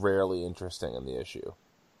execution was rarely interesting in the issue.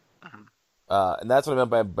 Mm-hmm. And that's what I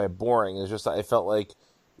meant by boring. It's just I felt like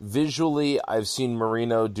visually I've seen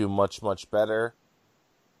Marino do much, much better.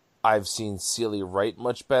 I've seen Seeley write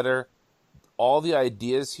much better. all the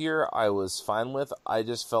ideas here I was fine with. I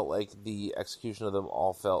just felt like the execution of them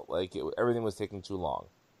all felt like everything was taking too long.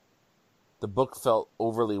 The book felt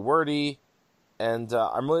overly wordy, and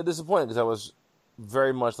I'm really disappointed because I was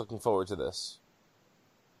very much looking forward to this.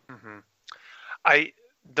 Mm-hmm.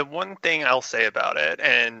 The one thing I'll say about it,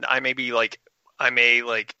 and I may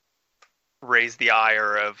raise the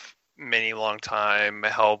ire of many longtime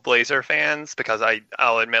Hellblazer fans, because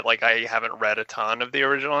I'll admit, like, I haven't read a ton of the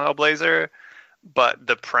original Hellblazer, but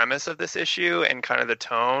the premise of this issue and kind of the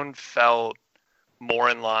tone felt more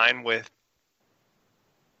in line with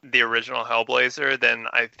the original Hellblazer than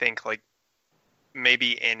I think, like,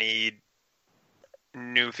 maybe any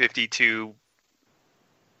New 52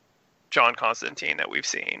 John Constantine that we've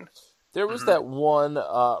seen. There was that one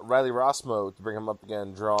Riley Rossmo, to bring him up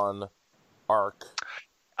again, drawn arc.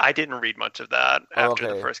 I didn't read much of that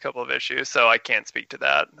after the first couple of issues, so I can't speak to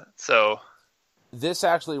that. So this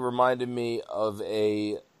actually reminded me of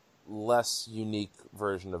a less unique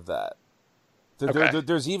version of that.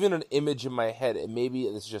 There's even an image in my head, and maybe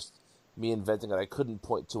it's just me inventing it. I couldn't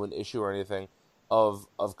point to an issue or anything of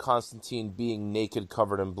Constantine being naked,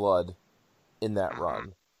 covered in blood in that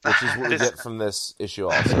run, which is what we get from this issue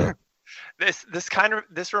also.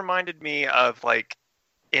 This reminded me of, like,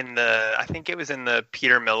 I think it was in the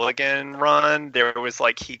Peter Milligan run, there was,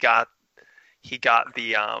 like, he got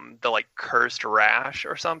the like cursed rash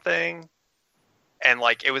or something, and,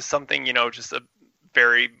 like, it was something, you know, just a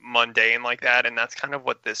very mundane like that, and that's kind of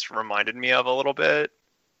what this reminded me of a little bit.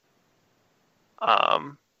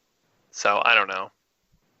 So I don't know.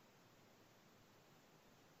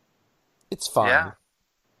 It's fine.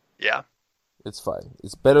 Yeah. It's fine.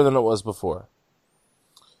 It's better than it was before.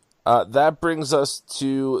 That brings us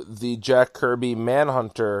to the Jack Kirby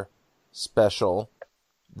Manhunter special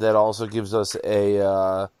that also gives us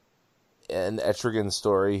an Etrigan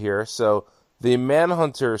story here. So the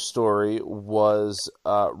Manhunter story was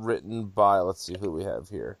written by, let's see who we have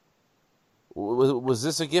here. Was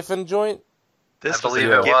this a Giffen joint? I believe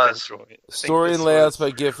it was. Story and layouts by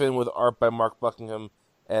Giffen with art by Mark Buckingham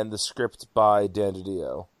and the script by Dan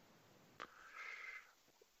DiDio.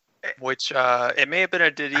 Which, it may have been a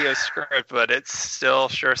DiDio script, but it still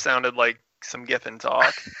sure sounded like some Giffen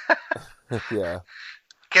talk. Yeah.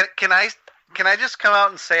 Can I just come out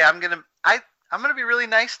and say I'm gonna be really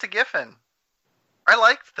nice to Giffen. I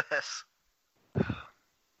liked this.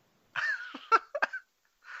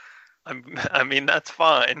 I mean, that's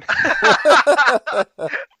fine.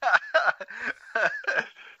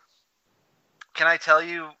 Can I tell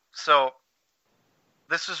you? So,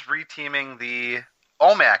 this is reteaming the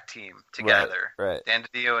OMAC team together. Right. Dan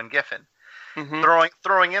DiDio and Giffen. Mm-hmm.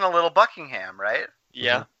 Throwing in a little Buckingham, right?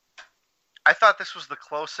 Yeah. Mm-hmm. I thought this was the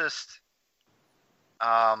closest.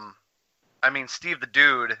 I mean, Steve the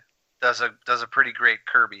Dude does a pretty great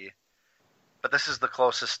Kirby, but this is the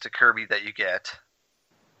closest to Kirby that you get.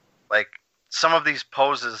 Like, some of these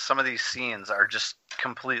poses, some of these scenes are just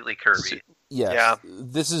completely Kirby. Yes. Yeah.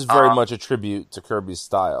 This is very much a tribute to Kirby's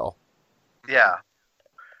style. Yeah.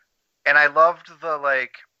 And I loved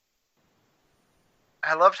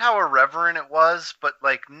how irreverent it was, but,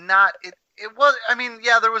 like, not it was, I mean,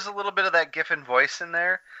 yeah, there was a little bit of that Giffen voice in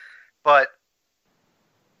there, but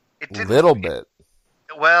it didn't. Little bit.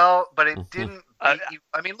 Well, but it didn't. I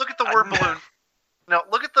mean, look at the word balloon. No,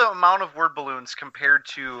 look at the amount of word balloons compared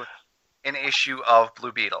to an issue of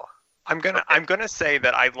Blue Beetle. I'm gonna say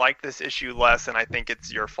that I like this issue less, and I think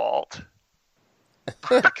it's your fault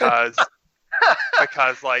because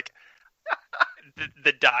like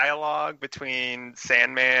the dialogue between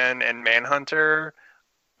Sandman and Manhunter,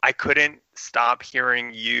 I couldn't stop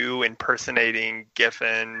hearing you impersonating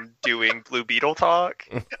Giffen doing Blue Beetle talk,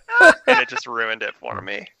 and it just ruined it for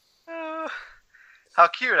me. How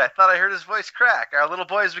cute. I thought I heard his voice crack. Our little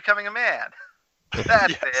boy is becoming a man.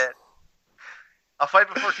 That's it. I'll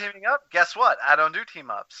fight before teaming up? Guess what? I don't do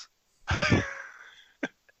team-ups. You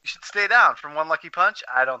should stay down from one lucky punch?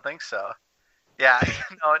 I don't think so. Yeah,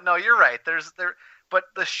 no, you're right. But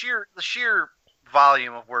the sheer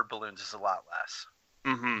volume of word balloons is a lot less.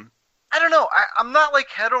 Mm-hmm. I don't know. I'm not, like,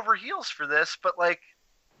 head over heels for this, but, like,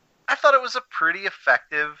 I thought it was a pretty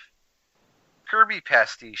effective Kirby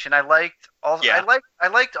pastiche, and I liked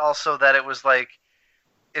also that it was, like,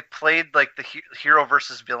 it played, like, the hero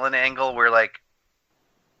versus villain angle where, like,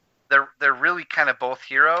 they're really kind of both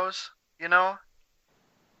heroes, you know?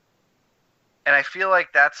 And I feel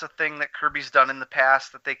like that's a thing that Kirby's done in the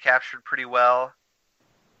past that they captured pretty well.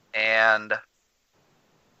 And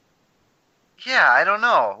yeah, I don't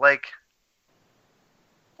know. Like,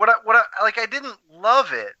 I didn't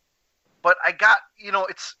love it, but I got, you know,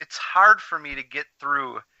 it's hard for me to get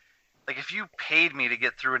through. Like, if you paid me to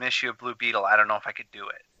get through an issue of Blue Beetle, I don't know if I could do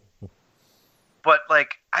it. But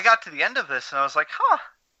like, I got to the end of this and I was like, huh,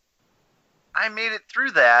 I made it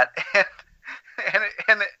through that,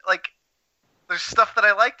 and like, there's stuff that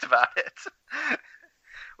I liked about it,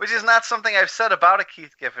 which is not something I've said about a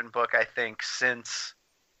Keith Giffen book, I think, since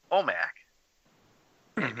OMAC.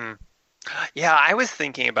 Mm-hmm. Yeah, I was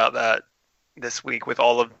thinking about that this week with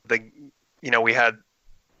all of the, we had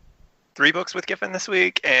 3 books with Giffen this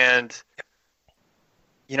week, and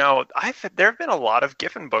there have been a lot of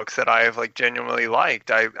Giffen books that I've like genuinely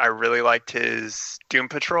liked. I really liked his Doom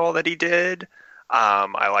Patrol that he did.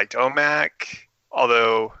 I liked OMAC,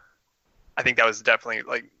 although I think that was definitely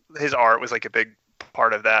like his art was like a big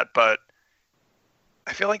part of that. But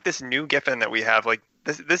I feel like this new Giffen that we have, like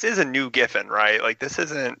this is a new Giffen, right? Like this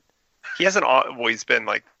isn't. He hasn't always been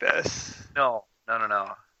like this. No.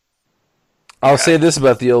 I'll say this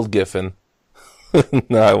about the old Giffen.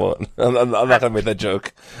 No, I won't. I'm not going to make that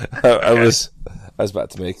joke. I was about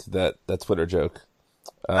to make that Twitter joke.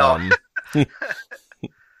 But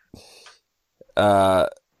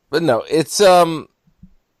no, it's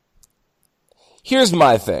here's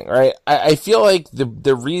my thing, right? I feel like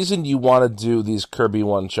the reason you want to do these Kirby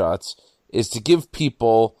one-shots is to give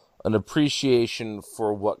people an appreciation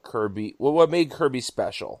for what made Kirby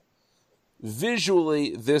special.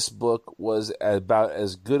 Visually, this book was about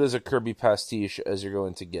as good as a Kirby pastiche as you're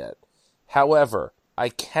going to get. However, I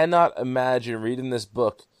cannot imagine reading this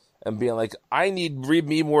book and being like, read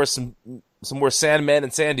me more some more Sandman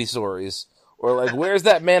and Sandy stories, or like, where's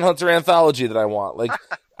that Manhunter anthology that I want? Like,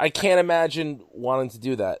 I can't imagine wanting to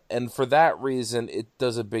do that, and for that reason, it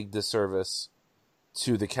does a big disservice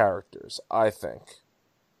to the characters, I think.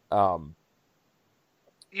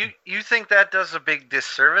 You think that does a big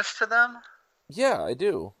disservice to them? Yeah, I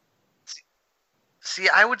do. See,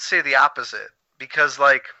 I would say the opposite, because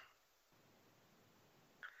like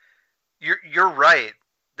you're right.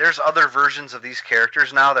 There's other versions of these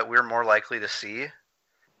characters now that we're more likely to see.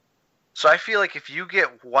 So I feel like if you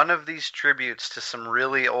get one of these tributes to some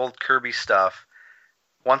really old Kirby stuff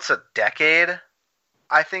once a decade,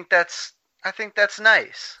 I think that's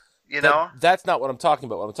nice. That's not what I'm talking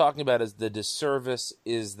about. What I'm talking about is the disservice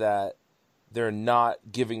is that they're not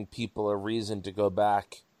giving people a reason to go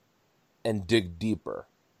back and dig deeper.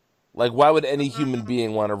 Like, why would any human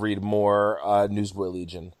being want to read more Newsboy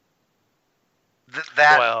Legion?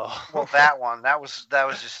 That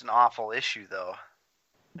was just an awful issue, though.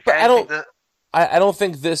 But I don't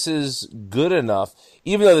think this is good enough.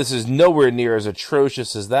 Even though this is nowhere near as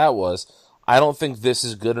atrocious as that was, I don't think this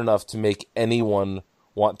is good enough to make anyone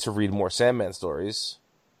want to read more Sandman stories.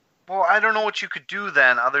 Well, I don't know what you could do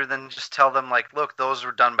then, other than just tell them, like, look, those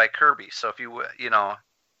were done by Kirby. So if you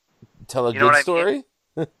tell a good story.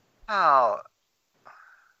 Oh,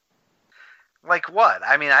 like what?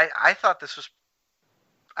 I mean, I thought this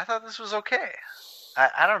was okay.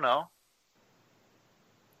 I don't know.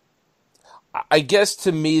 I guess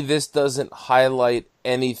to me, this doesn't highlight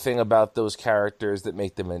anything about those characters that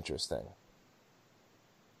make them interesting.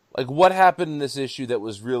 Like, what happened in this issue that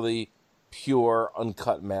was really pure,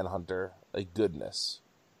 uncut Manhunter? Like, goodness.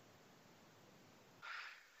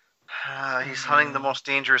 He's hunting the most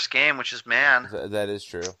dangerous game, which is man. That is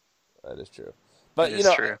true. That is true. But,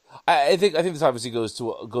 true. I think this obviously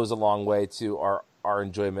goes a long way to our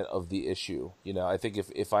enjoyment of the issue. I think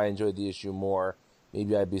if I enjoyed the issue more,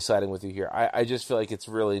 maybe I'd be siding with you here. I just feel like it's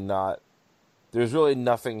really not... There's really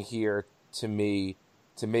nothing here to me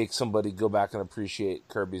to make somebody go back and appreciate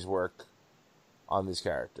Kirby's work on these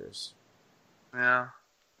characters. Yeah.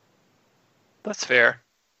 That's fair.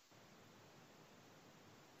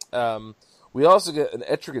 We also get an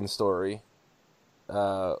Etrigan story.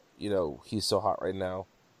 He's so hot right now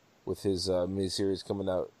with his miniseries coming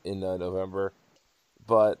out in November.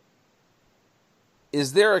 But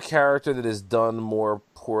is there a character that is done more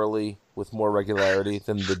poorly with more regularity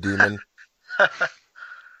than the Demon?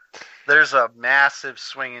 There's a massive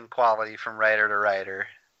swing in quality from writer to writer.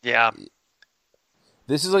 Yeah.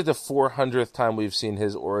 This is like the 400th time we've seen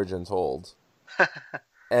his origin told.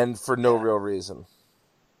 And for no real reason.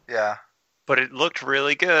 Yeah. But it looked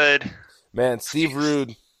really good. Man, Steve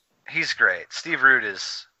Rude. He's great. Steve Rude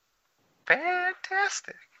is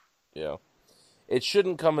fantastic. Yeah. It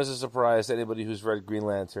shouldn't come as a surprise to anybody who's read Green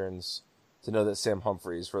Lanterns to know that Sam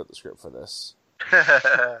Humphries wrote the script for this.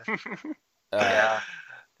 Yeah.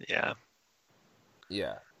 Yeah.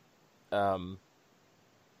 Yeah.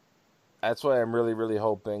 That's why I'm really, really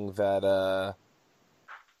hoping that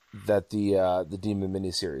the Demon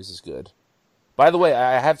miniseries is good. By the way,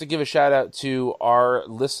 I have to give a shout out to our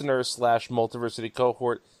listener / Multiversity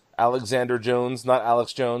cohort, Alexander Jones, not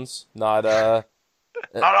Alex Jones, not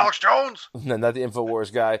Not Alex Jones. no, not the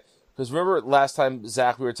InfoWars guy. Because remember last time,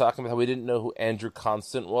 Zach, we were talking about how we didn't know who Andrew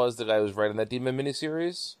Constant was, the guy who was writing that Demon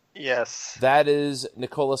miniseries? Yes. That is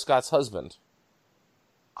Nicola Scott's husband.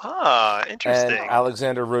 Ah, interesting. And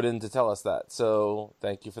Alexander wrote in to tell us that. So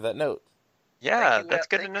thank you for that note. Yeah, Thank you, that's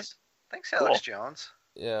good to know. Thanks, Alex Jones.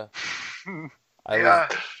 Yeah. Yeah.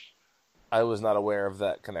 I was not aware of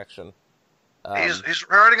that connection. He's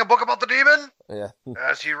writing a book about the demon? Yeah.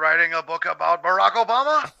 Is he writing a book about Barack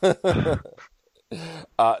Obama?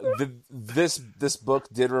 This book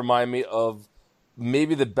did remind me of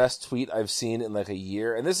maybe the best tweet I've seen in like a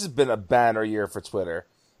year, and this has been a banner year for Twitter,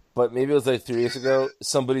 but maybe it was like 3 years ago.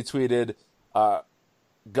 Somebody tweeted,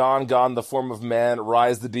 "Gone, gone, the form of man,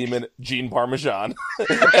 rise the demon, Gene Parmesan,"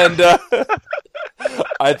 and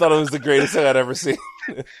I thought it was the greatest thing I'd ever seen.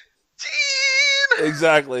 Gene!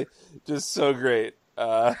 Exactly, just so great.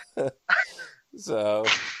 So.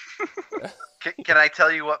 Can I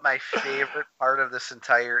tell you what my favorite part of this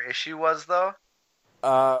entire issue was, though?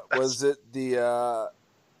 Was it the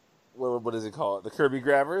what does he call it? The Kirby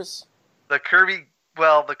Grabbers? The Kirby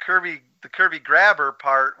Grabber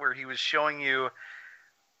part where he was showing you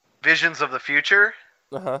visions of the future.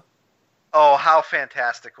 Uh-huh. Oh, how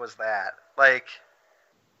fantastic was that? Like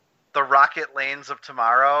the rocket lanes of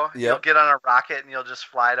tomorrow. Yep. You'll get on a rocket and you'll just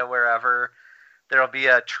fly to wherever. There'll be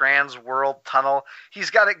a trans-world tunnel. He's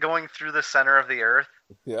got it going through the center of the earth.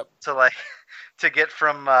 Yep. To get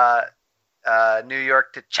from New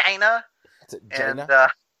York to China.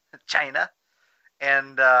 China.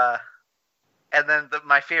 And then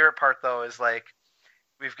my favorite part though is like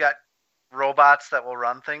we've got robots that will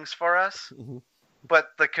run things for us, Mm-hmm. but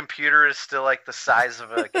the computer is still like the size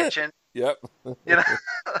of a kitchen. Yep. You know,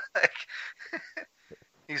 like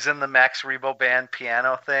he's in the Max Rebo band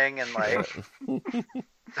piano thing, and like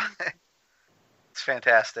it's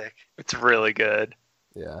fantastic. It's really good.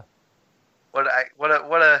 Yeah. What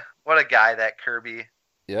a guy that Kirby.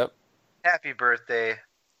 Yep. Happy birthday.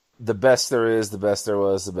 The best there is, the best there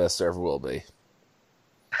was, the best there ever will be.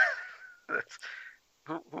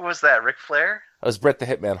 Who was that? Ric Flair? That was Bret the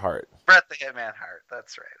Hitman Hart. Bret the Hitman Hart.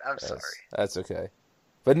 That's right. I'm sorry. That's okay.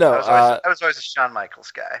 But no, I was always a Shawn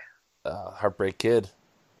Michaels guy. Heartbreak Kid.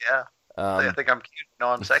 Yeah. I think I'm cute. No,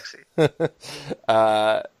 I'm sexy.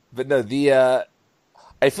 But no,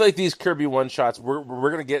 I feel like these Kirby one-shots, we're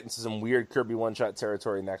going to get into some weird Kirby one-shot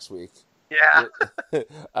territory next week. Yeah.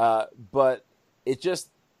 But it just,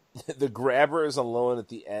 the grabbers alone at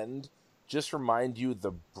the end just remind you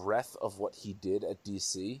the breadth of what he did at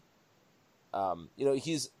DC.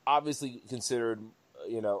 He's obviously considered,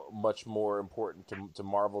 much more important to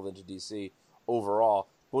Marvel than to DC overall.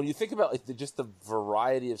 But when you think about like just the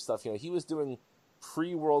variety of stuff, he was doing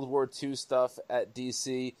pre-World War II stuff at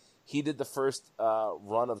DC. He did the first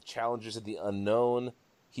run of Challengers of the Unknown.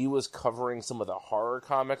 He was covering some of the horror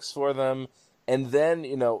comics for them. And then,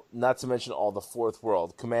 not to mention all the Fourth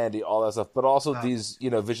World, Commandy, all that stuff, but also these,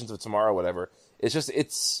 Visions of Tomorrow, whatever. It's just,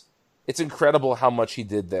 it's incredible how much he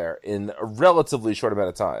did there in a relatively short amount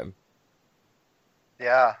of time.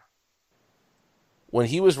 Yeah. When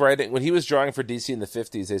he was drawing for DC in the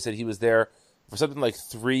 50s, they said he was there for something like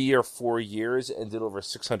 3 or 4 years and did over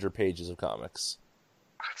 600 pages of comics.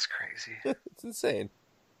 That's crazy. It's insane.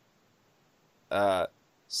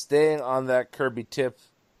 Staying on that Kirby tip,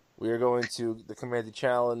 we are going to the Commandy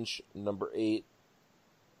Challenge, number 8.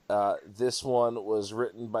 This one was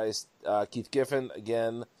written by Keith Giffen,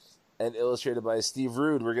 again, and illustrated by Steve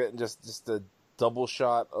Rude. We're getting just a double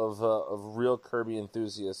shot of real Kirby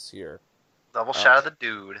enthusiasts here. Double shot of the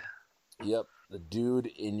dude. Yep, the dude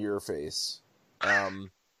in your face.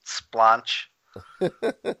 Splonch.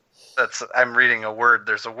 I'm reading a word.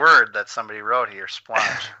 There's a word that somebody wrote here.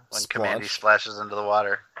 Splonch. When Commandy splashes into the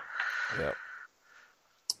water. Yep.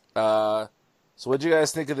 So what do you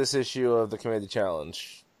guys think of this issue of the Commandy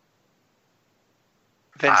Challenge?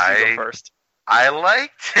 Vince, you go first. I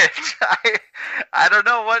liked it. I don't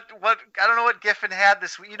know what Giffen had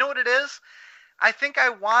this week. You know what it is? I think I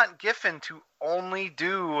want Giffen to only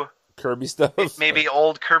do Kirby stuff. Maybe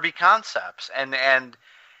old Kirby concepts and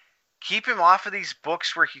keep him off of these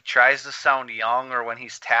books where he tries to sound young or when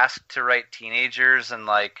he's tasked to write teenagers and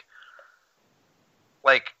like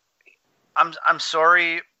I'm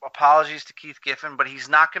sorry, apologies to Keith Giffen, but he's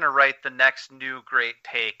not going to write the next new great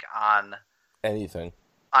take on anything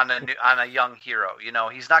on a young hero.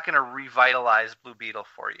 He's not going to revitalize Blue Beetle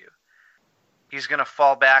for you. He's going to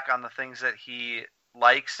fall back on the things that he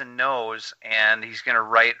likes and knows, and he's going to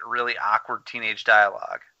write really awkward teenage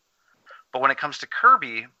dialogue. But when it comes to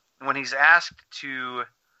Kirby, when he's asked to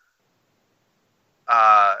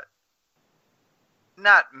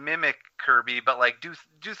not mimic Kirby, but like do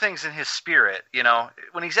things in his spirit. You know,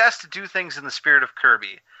 when he's asked to do things in the spirit of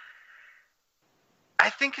Kirby, I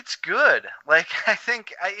think it's good. Like I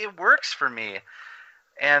think it works for me,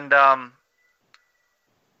 and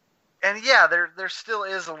yeah, there still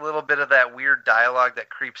is a little bit of that weird dialogue that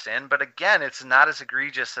creeps in, but again, it's not as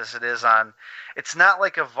egregious as it is on. It's not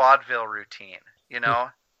like a vaudeville routine, you know.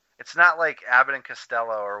 It's not like Abbott and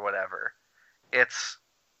Costello or whatever. It's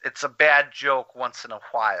a bad joke once in a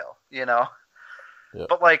while, you know. Yep.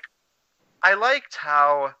 But like, I liked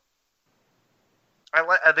how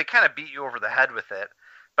they kind of beat you over the head with it.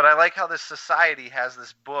 But I like how this society has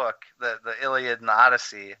this book, the Iliad and the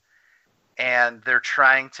Odyssey, and they're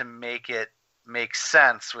trying to make it make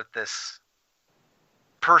sense with this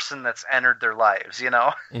person that's entered their lives, you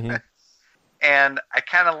know. Mm-hmm. And I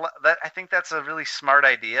think that's a really smart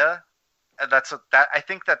idea. I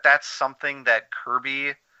think that's something that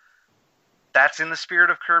Kirby, that's in the spirit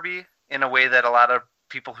of Kirby in a way that a lot of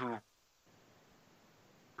people who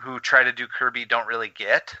try to do Kirby don't really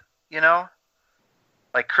get, you know?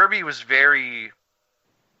 Like Kirby was very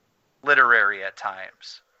literary at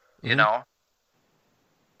times, you know?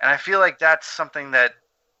 And I feel like that's something that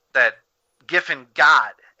Giffen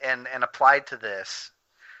got and applied to this.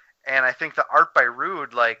 And I think the art by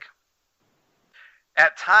Rude, like,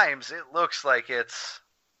 at times it looks like it's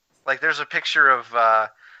like there's a picture of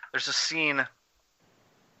there's a scene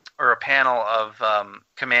or a panel of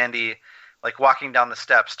Commandy like walking down the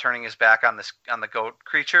steps, turning his back on the goat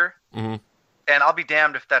creature. Mm-hmm. And I'll be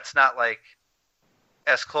damned if that's not like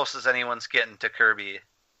as close as anyone's getting to Kirby.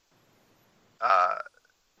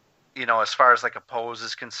 You know, as far as like a pose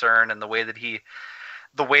is concerned, and the way that he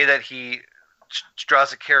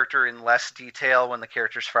draws a character in less detail when the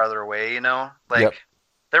character's farther away, you know? Like,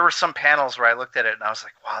 There were some panels where I looked at it and I was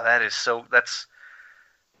like, wow,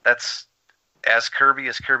 that's as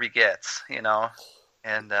Kirby gets, you know?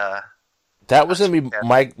 And, that was going to be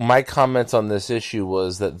my comments on this issue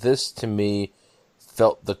was that this, to me,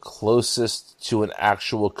 felt the closest to an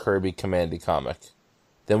actual Kirby Commandy comic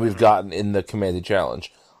than we've gotten in the Commandy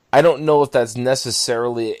Challenge. I don't know if that's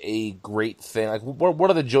necessarily a great thing. Like, one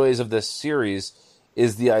of the joys of this series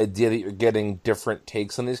is the idea that you're getting different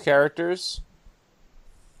takes on these characters.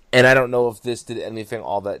 And I don't know if this did anything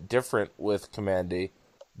all that different with Commandy,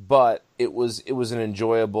 but it was an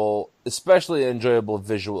enjoyable, especially an enjoyable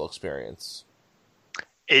visual experience.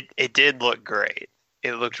 It did look great.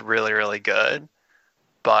 It looked really, really good,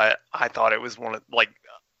 but I thought it was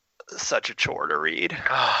such a chore to read.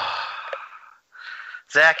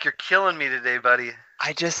 Zach, you're killing me today, buddy.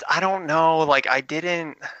 I don't know. Like,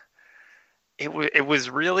 it was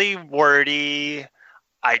really wordy.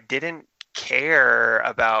 I didn't care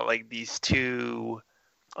about like these two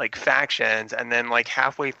like factions, and then like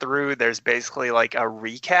halfway through there's basically like a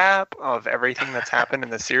recap of everything that's happened in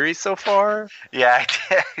the series so far. Yeah,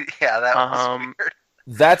 that was weird.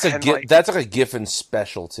 That's like a Giffen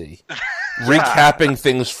specialty. Recapping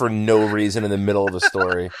things for no reason in the middle of a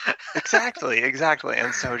story. Exactly.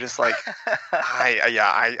 And so just like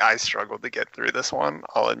I struggled to get through this one,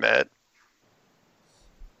 I'll admit.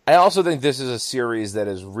 I also think this is a series that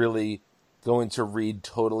is really going to read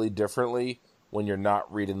totally differently when you're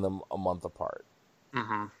not reading them a month apart.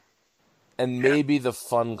 Mm-hmm. And maybe the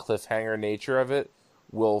fun cliffhanger nature of it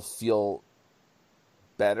will feel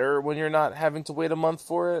better when you're not having to wait a month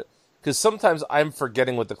for it. Because sometimes I'm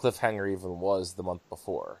forgetting what the cliffhanger even was the month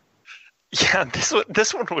before. Yeah,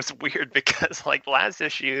 this one was weird because like last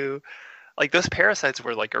issue, like those parasites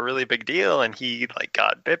were like a really big deal, and he like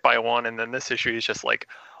got bit by one, and then this issue is just like,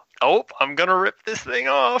 oh, I'm gonna rip this thing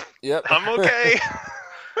off. Yep, I'm okay.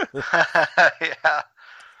 Yeah.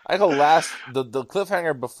 I go the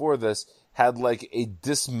cliffhanger before this had like a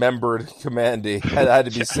dismembered Commandy had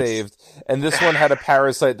to be saved, and this one had a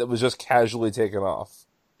parasite that was just casually taken off.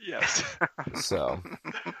 Yes. So.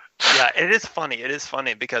 Yeah, it is funny. It is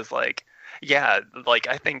funny because like, yeah, like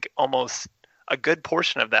I think almost a good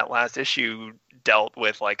portion of that last issue dealt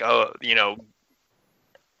with like, oh, you know,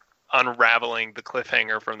 unraveling the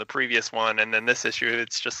cliffhanger from the previous one, and then this issue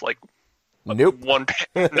it's just like nope,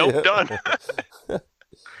 nope, done.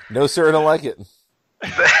 No, sir, I don't like it.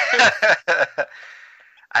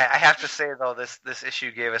 I have to say though, this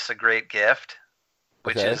issue gave us a great gift,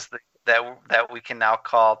 which is that we can now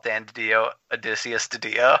call Dan DiDio Odysseus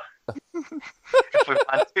DiDio if we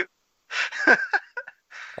want to.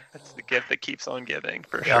 That's the gift that keeps on giving,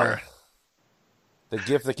 for sure. The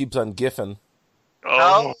gift that keeps on giffing.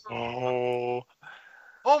 Oh.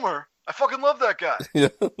 Homer, I fucking love that guy. Yeah.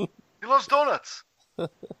 He loves donuts.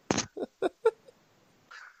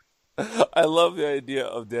 I love the idea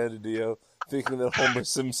of Dan DiDio thinking that Homer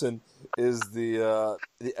Simpson is the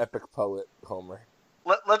epic poet Homer.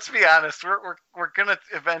 Let's be honest. We're gonna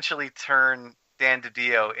eventually turn Dan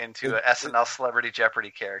DiDio into an SNL Celebrity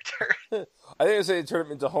Jeopardy character. I think I say turn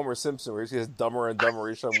him into Homer Simpson, where he gets dumber and dumber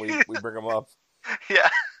each time we bring him up. Yeah.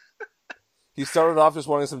 He started off just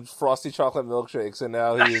wanting some frosty chocolate milkshakes, and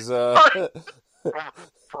now he's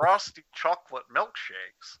Frosty chocolate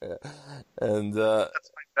milkshakes. Yeah. And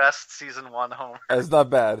that's my best season 1 Homer. That's not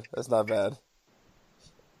bad.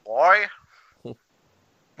 Boy. Yeah.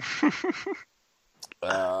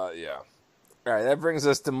 All right, that brings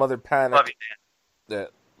us to Mother Panic. Love you, Dan. Yeah,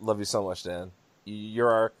 love you so much, Dan.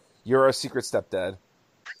 You're our secret stepdad.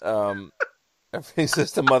 That brings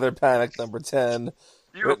us to Mother Panic number 10.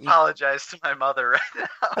 You apologize to my mother right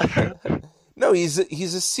now. No, he's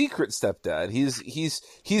a secret stepdad.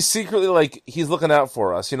 He's secretly like he's looking out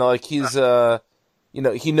for us. You know, like he's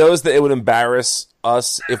he knows that it would embarrass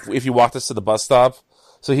us if you walked us to the bus stop.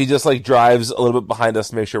 So he just like drives a little bit behind us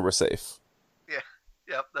to make sure we're safe.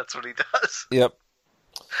 Yep, that's what he does. Yep.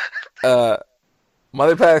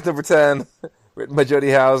 Mother Panic number 10, written by Jody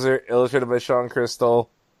Houser, illustrated by Sean Crystal.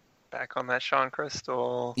 Back on that Sean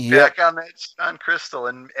Crystal. Yep. Back on that Sean Crystal,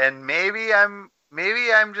 and maybe I'm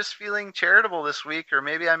just feeling charitable this week, or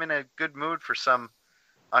maybe I'm in a good mood for some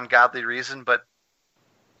ungodly reason. But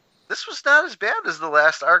this was not as bad as the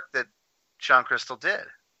last arc that Sean Crystal did.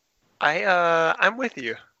 I'm with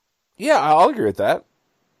you. Yeah, I'll agree with that.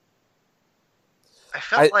 I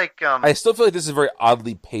felt I still feel like this is a very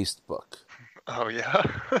oddly paced book. Oh yeah.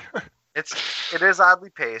 It is oddly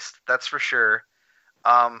paced, that's for sure.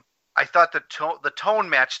 I thought the tone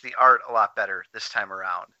matched the art a lot better this time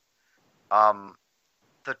around.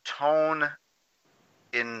 The tone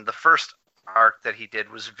in the first arc that he did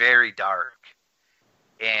was very dark,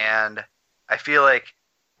 and I feel like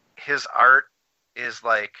his art is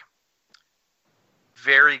like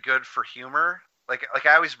very good for humor. Like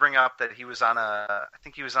I always bring up that he was on I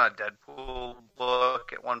think he was on a Deadpool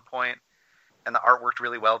book at one point, and the art worked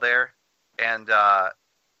really well there. And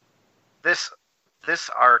this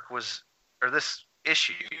arc this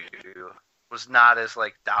issue was not as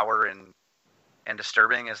like dour and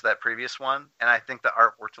disturbing as that previous one, and I think the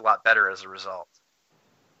art worked a lot better as a result.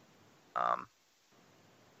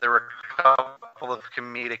 There were a couple of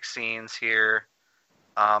comedic scenes here.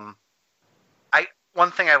 One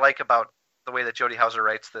thing I like about the way that Jody Houser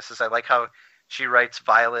writes this is I like how she writes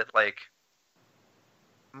Violet like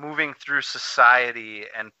moving through society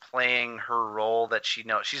and playing her role that she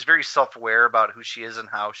knows. She's very self-aware about who she is and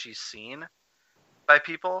how she's seen by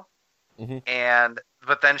people. Mm-hmm.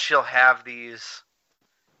 But then she'll have these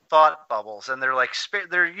thought bubbles, and they're like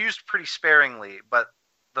they're used pretty sparingly, but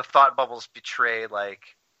the thought bubbles betray like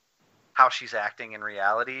how she's acting in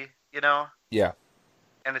reality, you know? Yeah.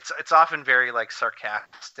 And it's often very like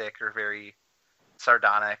sarcastic or very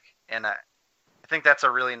sardonic, and I think that's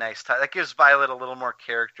a really nice touch. That gives Violet a little more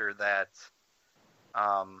character that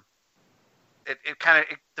it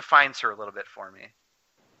defines her a little bit for me.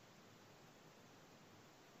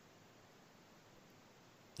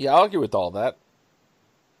 Yeah, I'll agree with all that.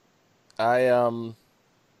 I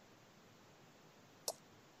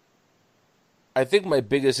think my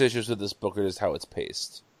biggest issues with this book is how it's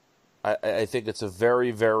paced. I think it's a very,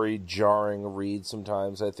 very jarring read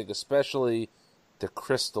sometimes. I think especially the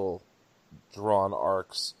Crystal drawn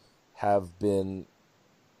arcs have been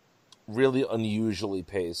really unusually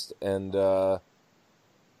paced. And,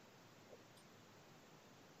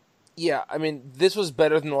 yeah, I mean, this was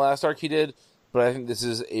better than the last arc he did, but I think this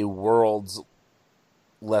is a worlds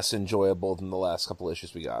less enjoyable than the last couple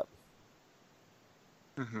issues we got.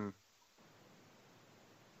 Mm-hmm.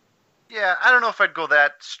 Yeah, I don't know if I'd go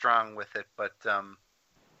that strong with it, but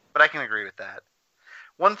I can agree with that.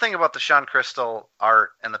 One thing about the Sean Crystal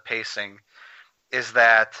art and the pacing is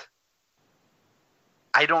that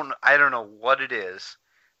I don't know what it is,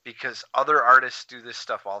 because other artists do this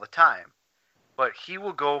stuff all the time, but he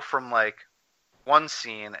will go from like one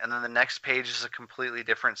scene and then the next page is a completely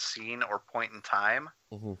different scene or point in time,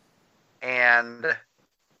 mm-hmm. and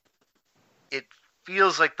it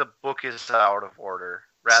feels like the book is out of order.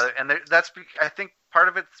 I think part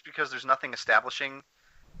of it's because there's nothing establishing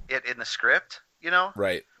it in the script, you know?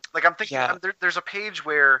 Right. Like I'm thinking, there's a page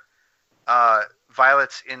where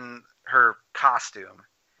Violet's in her costume,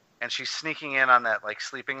 and she's sneaking in on that like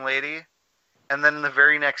sleeping lady, and then in the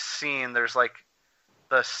very next scene, there's like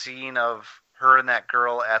the scene of her and that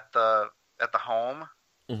girl at the home,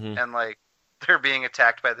 mm-hmm. and like they're being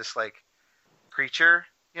attacked by this like creature,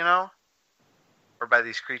 you know, or by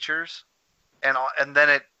these creatures. And then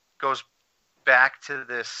it goes back to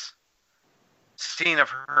this scene of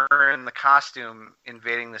her in the costume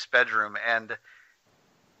invading this bedroom, and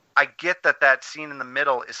I get that scene in the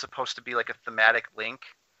middle is supposed to be like a thematic link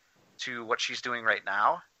to what she's doing right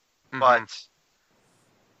now, but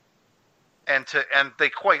and they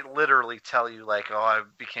quite literally tell you like, oh, I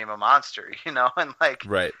became a monster, and like,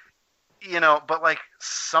 Right. But like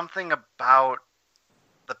something about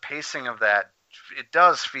the pacing of that, it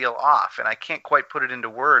does feel off, and I can't quite put it into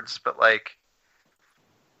words, but like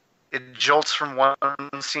it jolts from one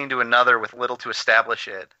scene to another with little to establish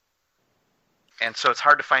it. And so it's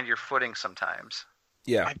hard to find your footing sometimes.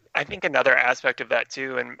 Yeah. I think another aspect of that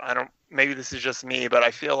too, and maybe this is just me, but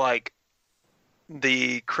I feel like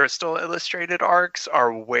the Crystal illustrated arcs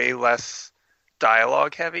are way less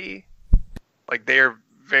dialogue heavy. Like they're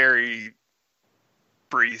very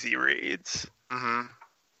breezy reads. Mm-hmm.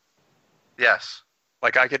 Yes.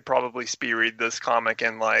 Like I could probably speed read this comic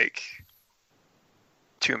in like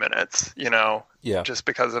 2 minutes, Yeah. just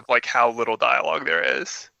because of like how little dialogue there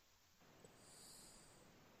is.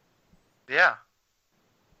 Yeah.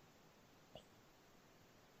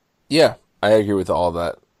 Yeah, I agree with all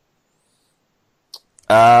that.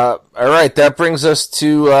 All right, that brings us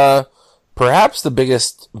to perhaps the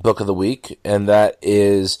biggest book of the week, and that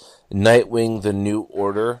is Nightwing: The New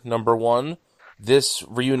Order #1. This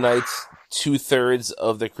reunites 2/3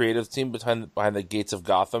 of the creative team behind the Gates of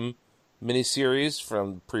Gotham miniseries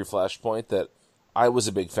from pre-Flashpoint that I was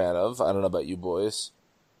a big fan of. I don't know about you boys.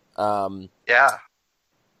 Yeah.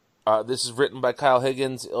 This is written by Kyle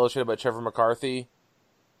Higgins, illustrated by Trevor McCarthy,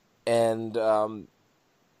 and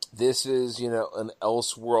this is, an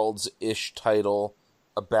Elseworlds-ish title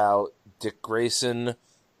about Dick Grayson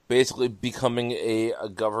basically becoming a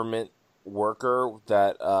government worker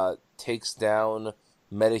that takes down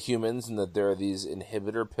metahumans, and that there are these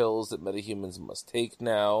inhibitor pills that metahumans must take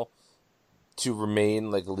now to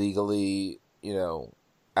remain like legally,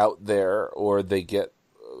 out there, or they get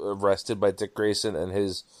arrested by Dick Grayson and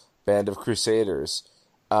his band of crusaders.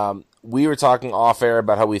 We were talking off air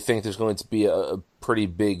about how we think there's going to be a pretty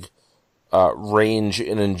big range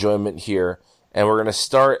in enjoyment here, and we're going to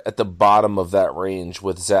start at the bottom of that range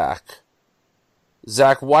with Zach.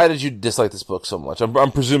 Zach, why did you dislike this book so much?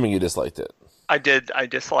 I'm presuming you disliked it. I did. I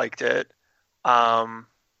disliked it. One,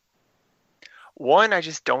 I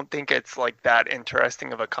just don't think it's like that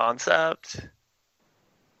interesting of a concept.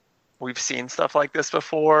 We've seen stuff like this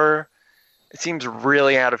before. It seems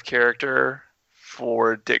really out of character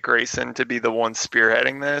for Dick Grayson to be the one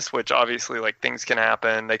spearheading this, which obviously like things can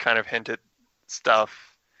happen. They kind of hinted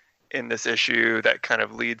stuff in this issue that kind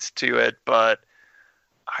of leads to it, but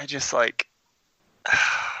I just like,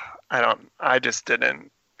 I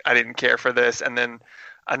didn't care for this. And then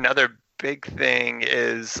another big thing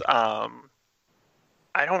is, I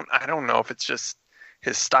don't know if it's just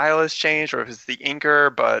his style has changed or if it's the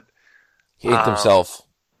inker, but He inked himself.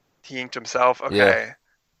 He inked himself? Okay. Yeah.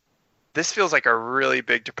 This feels like a really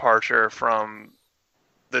big departure from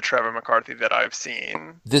the Trevor McCarthy that I've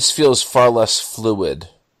seen. This feels far less fluid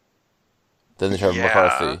than the Trevor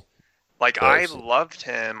McCarthy. Like, I loved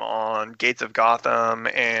him on Gates of Gotham,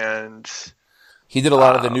 and he did a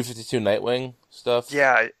lot of the New 52 Nightwing stuff.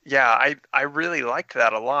 Yeah, I really liked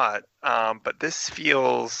that a lot. But this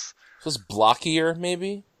feels blockier,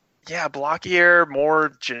 maybe? Yeah, blockier,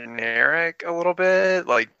 more generic a little bit.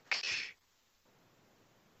 Like,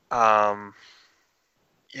 I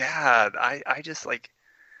just like,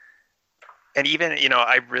 and even,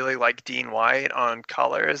 I really like Dean White on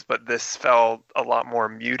colors, but this felt a lot more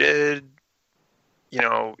muted.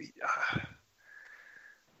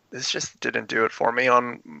 This just didn't do it for me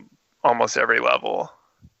on almost every level.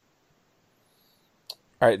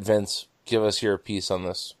 All right, Vince, give us your piece on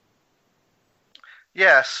this.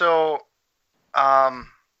 Yeah, so I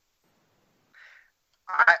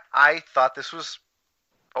thought this was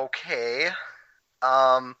okay.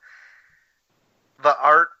 The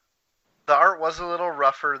art was a little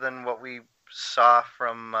rougher than what we saw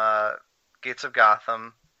from Gates of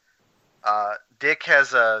Gotham. Dick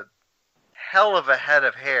has a hell of a head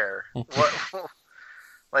of hair. What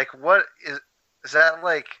is that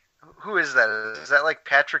like? Who is that? Is that like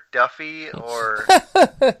Patrick Duffy or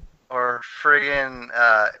or friggin'?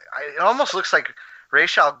 It almost looks like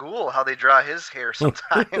Ra's al Ghul, how they draw his hair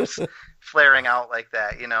sometimes, flaring out like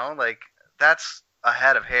that. Like that's a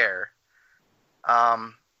head of hair.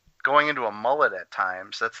 Going into a mullet at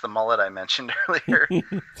times. That's the mullet I mentioned earlier.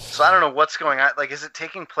 So I don't know what's going on. Like, is it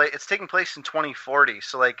taking place? It's taking place in 2040.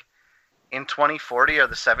 So like, in 2040, are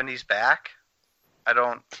the 70s back? I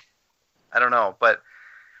don't know. But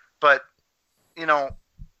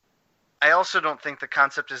I also don't think the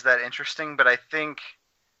concept is that interesting. But I think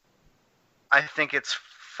I think it's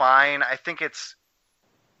fine. I think you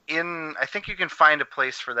can find a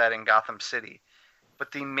place for that in Gotham City.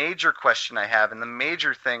 But the major question I have, and the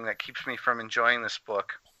major thing that keeps me from enjoying this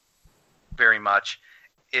book very much,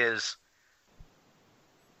 is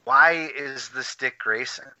why is this Dick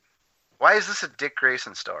Grayson? Why is this a Dick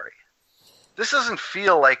Grayson story? This doesn't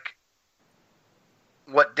feel like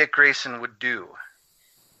what Dick Grayson would do.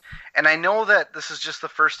 And I know that this is just the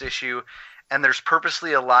first issue, and there's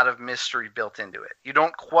purposely a lot of mystery built into it. You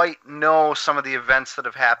don't quite know some of the events that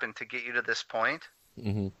have happened to get you to this point.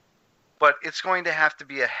 Mm-hmm. But it's going to have to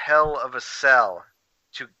be a hell of a sell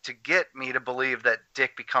to get me to believe that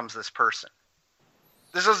Dick becomes this person.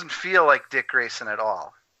 This doesn't feel like Dick Grayson at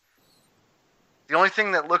all. The only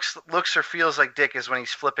thing that looks or feels like Dick is when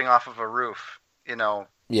he's flipping off of a roof, you know.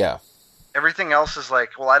 Yeah. Everything else is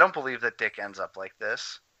like, well, I don't believe that Dick ends up like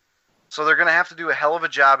this. So they're going to have to do a hell of a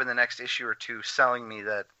job in the next issue or two selling me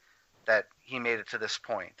that he made it to this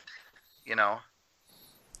point, you know.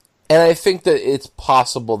 And I think that it's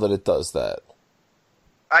possible that it does that.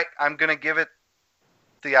 I'm going to give it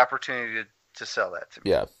the opportunity to sell that to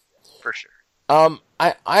me. Yeah. For sure.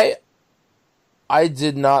 I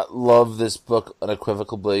did not love this book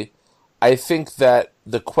unequivocally. I think that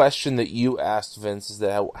the question that you asked, Vince, is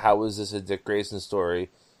that how is this a Dick Grayson story?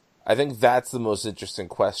 I think that's the most interesting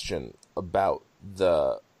question about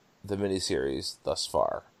the miniseries thus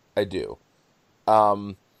far. I do.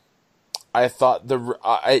 I thought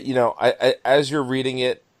as you're reading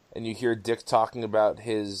it and you hear Dick talking about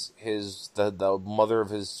the mother of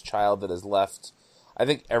his child that has left, I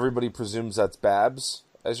think everybody presumes that's Babs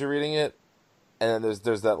as you're reading it, and then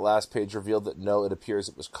there's that last page reveal that no, it appears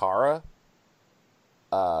it was Kara.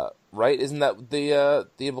 Right? Isn't that the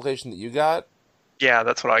implication that you got? Yeah,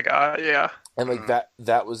 that's what I got. Yeah, and like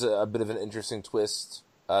that was a bit of an interesting twist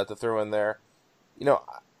to throw in there. You know,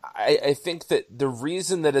 I think that the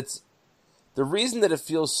reason that it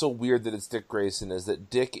feels so weird that it's Dick Grayson is that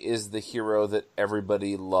Dick is the hero that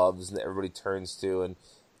everybody loves and that everybody turns to, and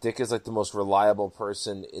Dick is like the most reliable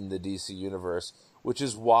person in the DC universe, which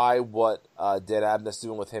is why what Dan Abnett's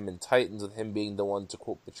doing with him in Titans, with him being the one to,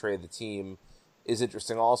 quote, betray the team, is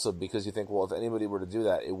interesting also, because you think, well, if anybody were to do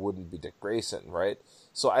that, it wouldn't be Dick Grayson, right?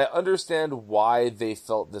 So I understand why they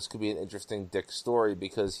felt this could be an interesting Dick story,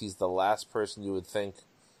 because he's the last person you would think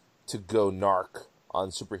to go narc on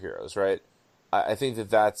superheroes, right? I think that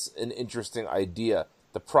that's an interesting idea.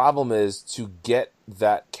 The problem is to get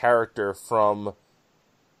that character from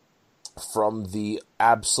the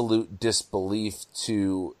absolute disbelief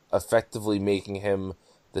to effectively making him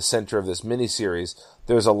the center of this miniseries.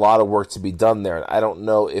 There's a lot of work to be done there, and I don't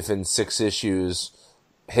know if in 6 issues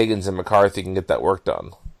Higgins and McCarthy can get that work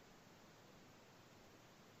done.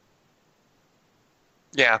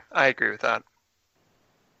 Yeah, I agree with that.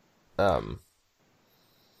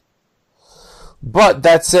 But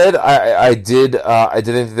that said, I did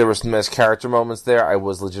think there were some nice character moments there. I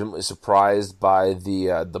was legitimately surprised by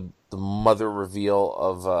the mother reveal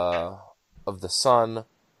of the son,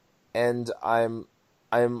 and I'm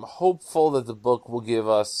hopeful that the book will give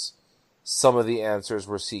us some of the answers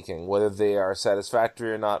we're seeking. Whether they are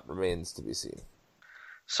satisfactory or not remains to be seen.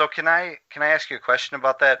 So can I ask you a question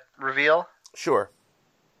about that reveal? Sure.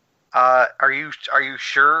 Are you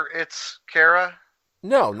sure it's Kara?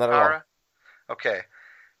 No, not at all. Okay.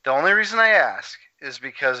 The only reason I ask is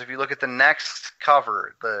because if you look at the next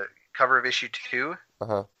cover, the cover of issue 2,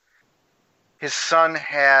 his son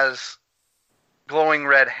has glowing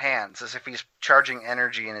red hands, as if he's charging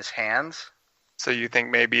energy in his hands. So you think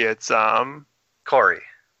maybe it's Corey?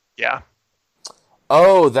 Yeah.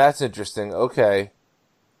 Oh, that's interesting. Okay.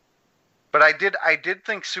 But I did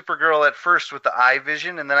think Supergirl at first with the eye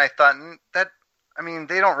vision, and then I thought they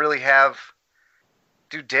don't really have.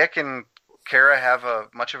 Do Dick and Kara have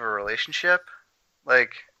much of a relationship?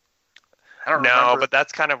 Like, I don't know. No, but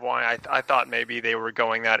that's kind of why I thought maybe they were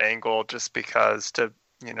going that angle, just because to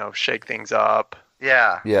shake things up.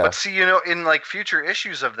 Yeah. But see, in like future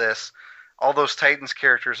issues of this, all those Titans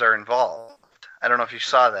characters are involved. I don't know if you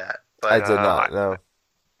saw that, but I did not. No.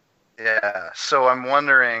 Yeah. So I'm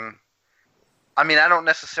wondering. I mean, I don't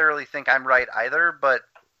necessarily think I'm right either, but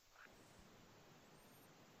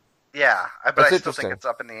yeah, but I still think it's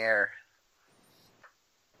up in the air.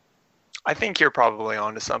 I think you're probably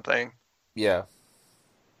onto something. Yeah.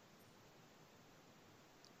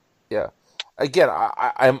 Yeah. Again,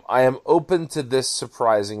 I am open to this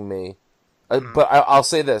surprising me, but I'll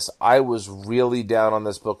say this: I was really down on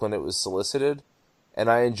this book when it was solicited, and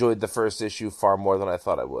I enjoyed the first issue far more than I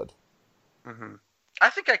thought I would. Mm-hmm. I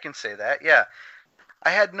think I can say that. Yeah, I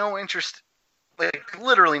had no interest. like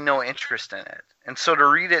literally no interest in it. And so to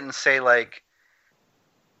read it and say like,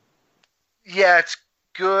 yeah, it's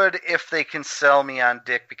good if they can sell me on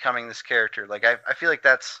Dick becoming this character. Like I feel like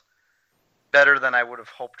that's better than I would have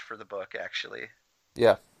hoped for the book, actually.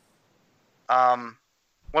 Yeah. One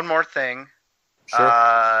more thing.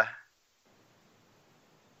 Sure.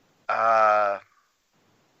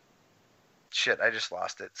 Shit, I just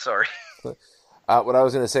lost it. Sorry. What I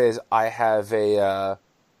was going to say is I have a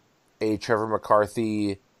Trevor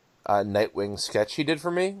McCarthy Nightwing sketch he did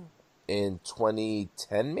for me in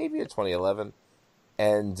 2010, maybe, or 2011.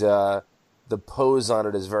 And the pose on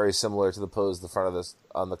it is very similar to the pose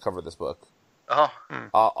on the cover of this book. Oh.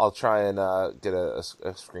 I'll try and get a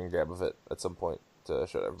screen grab of it at some point to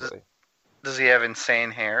show everybody. Does he have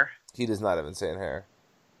insane hair? He does not have insane hair.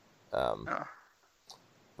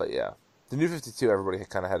 But yeah. The New 52, everybody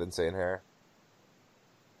kind of had insane hair.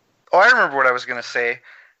 Oh, I remember what I was going to say.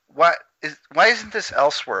 Why isn't this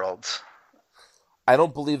Elseworlds? I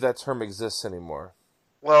don't believe that term exists anymore.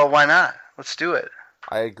 Well, why not? Let's do it.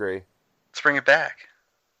 I agree. Let's bring it back.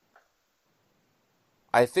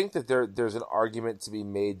 I think that there's an argument to be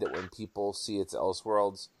made that when people see it's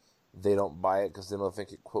Elseworlds, they don't buy it because they don't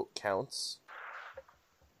think it, quote, counts.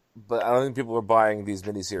 But I don't think people are buying these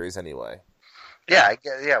miniseries anyway.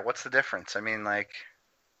 Yeah, what's the difference? I mean, like,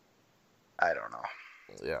 I don't know.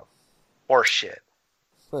 Yeah. Horse shit.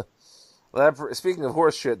 Well, speaking of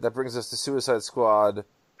horse shit, that brings us to Suicide Squad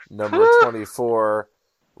number 24,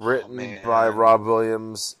 written by Rob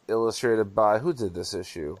Williams, illustrated by... Who did this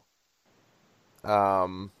issue?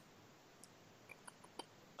 I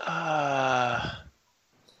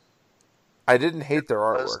didn't hate their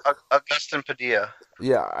artwork. Augustin Padilla.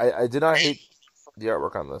 Yeah, I did not hate the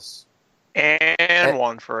artwork on this. And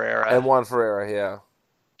Juan Ferreira. And Juan Ferreira, yeah.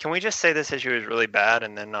 Can we just say this issue is really bad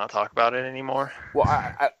and then not talk about it anymore? Well,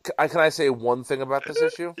 can I say one thing about this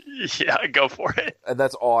issue? Yeah, go for it. And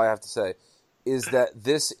that's all I have to say, is that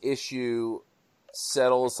this issue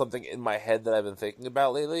settles something in my head that I've been thinking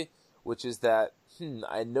about lately, which is that,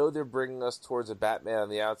 I know they're bringing us towards a Batman on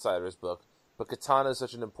the Outsiders book, but Katana is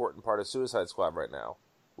such an important part of Suicide Squad right now.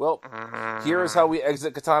 Well, here is how we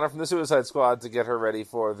exit Katana from the Suicide Squad to get her ready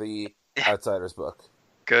for the Outsiders book.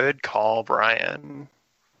 Good call, Brian.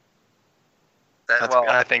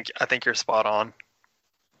 I think you're spot on.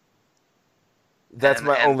 That's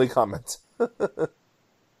my only comment.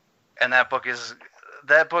 And that book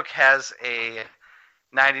has a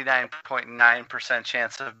 99.9%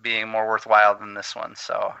 chance of being more worthwhile than this one.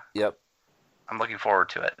 So yep, I'm looking forward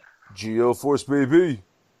to it. Geo-Force, baby.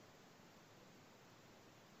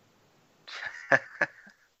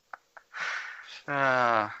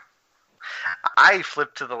 I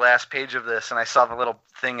flipped to the last page of this and I saw the little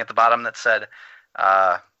thing at the bottom that said,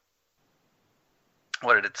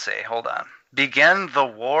 what did it say? Hold on. Begin the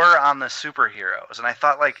war on the superheroes. And I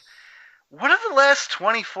thought, like, what have the last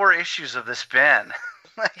 24 issues of this been?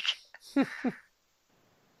 Like,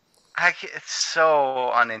 it's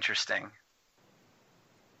so uninteresting.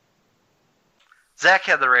 Zach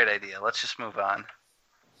had the right idea. Let's just move on.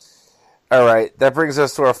 All right, that brings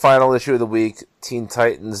us to our final issue of the week, Teen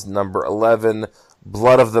Titans number 11,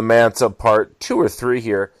 Blood of the Manta, part 2 or 3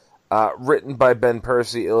 here. Written by Ben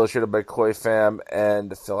Percy, illustrated by Koi Pham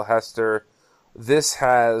and Phil Hester. This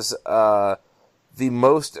has the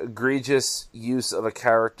most egregious use of a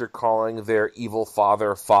character calling their evil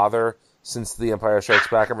father since The Empire Strikes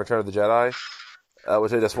Back and Return of the Jedi,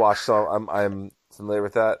 which I just watched, so I'm familiar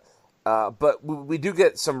with that. But we do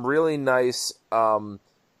get some really nice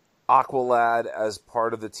Aqualad as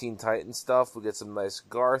part of the Teen Titans stuff. We get some nice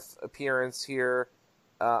Garth appearance here.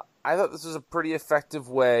 I thought this was a pretty effective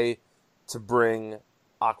way to bring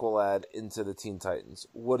Aqualad into the Teen Titans.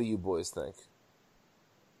 What do you boys think?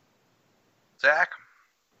 Zach?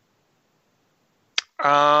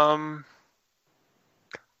 I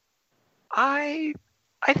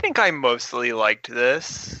think I mostly liked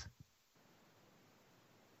this.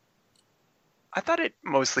 I thought it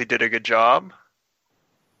mostly did a good job.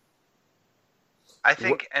 I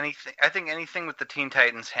think anything with the Teen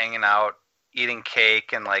Titans hanging out, eating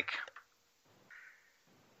cake, and like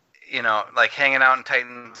hanging out in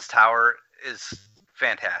Titan's Tower is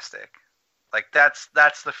fantastic. Like that's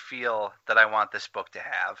the feel that I want this book to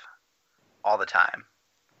have all the time.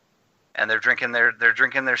 And they're drinking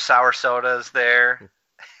their sour sodas there,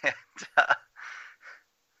 and,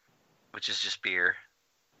 which is just beer.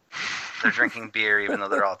 They're drinking beer even though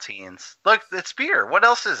they're all teens. Look, it's beer. What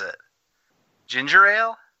else is it? Ginger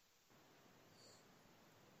ale?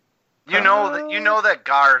 You know that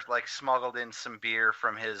Gar like smuggled in some beer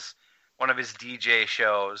from one of his DJ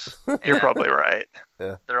shows. You're probably right.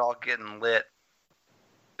 Yeah. They're all getting lit.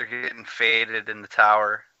 They're getting faded in the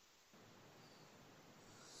tower.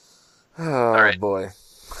 Oh, right. boy.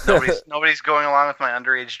 Nobody's going along with my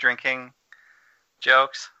underage drinking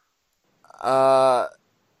jokes. I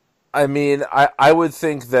mean, I would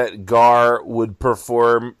think that Gar would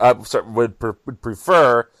prefer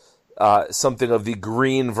something of the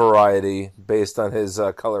green variety based on his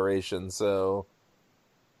coloration. So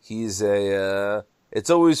he's it's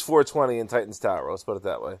always 420 in Titan's Tower. Let's put it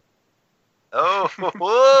that way. Oh,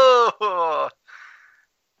 whoa!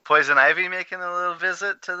 Poison Ivy making a little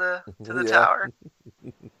visit to the tower.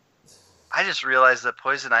 I just realized that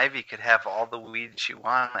Poison Ivy could have all the weed she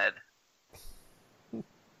wanted.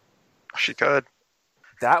 She could.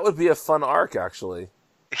 That would be a fun arc, actually.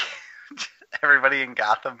 Everybody in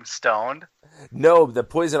Gotham stoned. No, the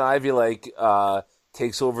Poison Ivy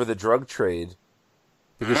takes over the drug trade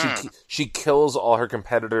because she kills all her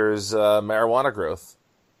competitors' marijuana growth.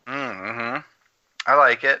 Mm-hmm. I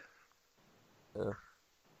like it. Yeah.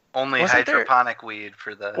 Only hydroponic weed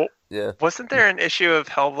for the... Yeah. Wasn't there an issue of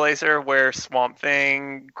Hellblazer where Swamp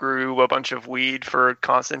Thing grew a bunch of weed for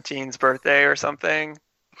Constantine's birthday or something?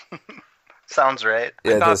 Sounds right.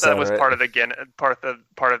 Yeah, I thought that was right. part of the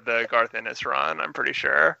Garth Ennis run, I'm pretty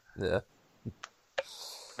sure. Yeah.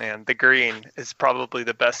 Man, the green is probably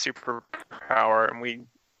the best superpower, and we...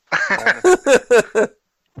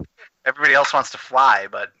 Everybody else wants to fly,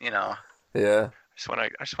 but, Yeah. I just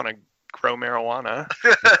want to grow marijuana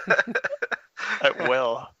at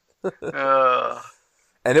will.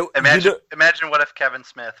 And imagine what if Kevin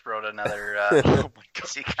Smith wrote another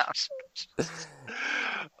DC comic.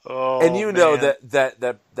 Oh, and you know man.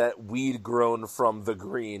 that weed grown from the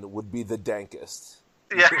green would be the dankest.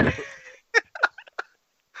 Yeah.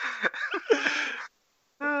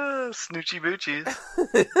 Snoochie boochies.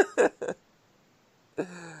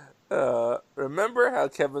 Remember how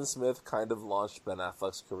Kevin Smith kind of launched Ben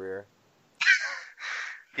Affleck's career?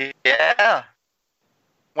 Yeah.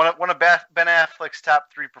 One of Ben Affleck's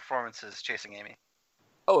top 3 performances, Chasing Amy.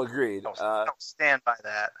 Oh, agreed. I'll stand by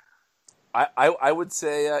that. I would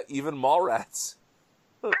say even Mallrats.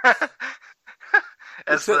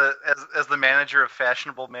 as the manager of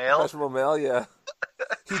Fashionable Mail. Fashionable Mail, yeah.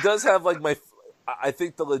 He does have I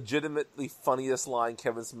think the legitimately funniest line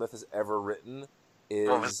Kevin Smith has ever written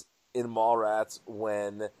is in Mallrats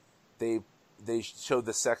when they showed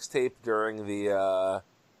the sex tape during the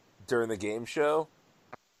game show,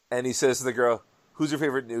 and he says to the girl, "Who's your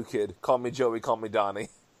favorite new kid? Call me Joey, call me Donnie."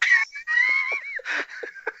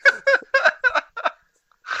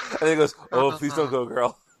 And he goes, "Oh, please don't go,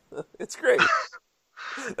 girl." It's great.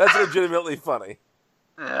 That's legitimately funny.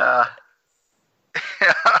 Yeah.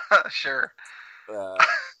 Yeah, sure. Yeah.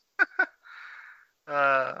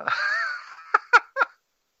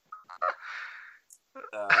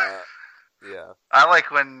 I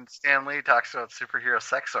like when Stan Lee talks about superhero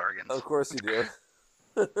sex organs. Of course you do.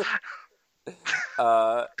 It's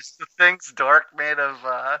the thing's dork made of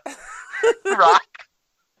rock.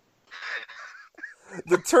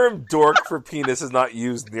 The term dork for penis is not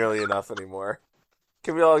used nearly enough anymore.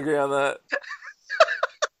 Can we all agree on that?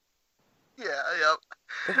 Yeah,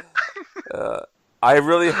 yep. I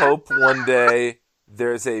really hope one day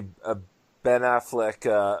there's a Ben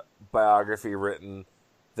Affleck biography written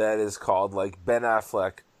that is called Ben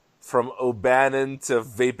Affleck from O'Bannon to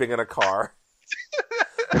vaping in a car.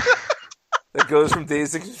 That goes from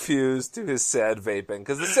Dazed and Confused to his sad vaping.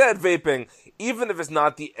 Because the sad vaping, even if it's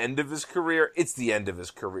not the end of his career, it's the end of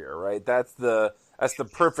his career, right? That's the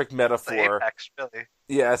perfect metaphor. The apex, really.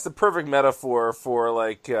 Yeah, it's the perfect metaphor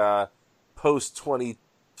for post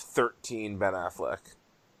 2013 Ben Affleck.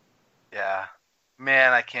 Yeah.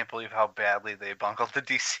 Man, I can't believe how badly they bungled the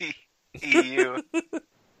DC EU.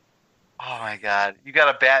 Oh my god. You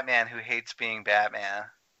got a Batman who hates being Batman.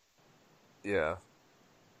 Yeah.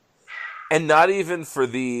 And not even for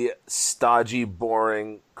the stodgy,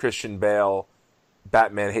 boring Christian Bale,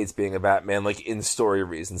 Batman hates being a Batman, in story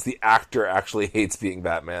reasons. The actor actually hates being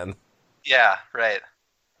Batman. Yeah, right.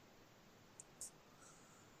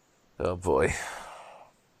 Oh boy.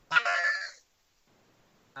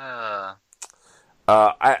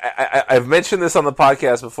 I've mentioned this on the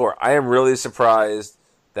podcast before. I am really surprised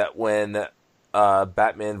that when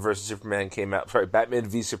Batman v Superman came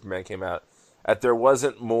out, that there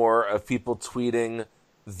wasn't more of people tweeting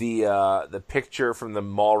the picture from the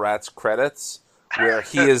Mallrats credits where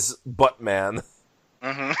he is Buttman.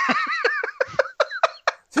 Mm-hmm. Do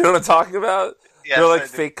you know what I'm talking about? Yes, They're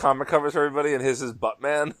fake comic covers for everybody, and his is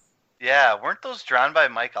Buttman. Yeah, weren't those drawn by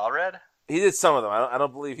Mike Allred? He did some of them. I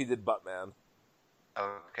don't believe he did Buttman.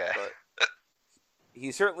 Okay. But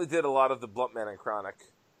he certainly did a lot of the Bluntman and Chronic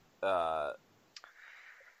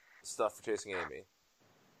stuff for Chasing Amy.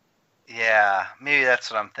 Yeah, maybe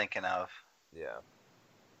that's what I'm thinking of. Yeah.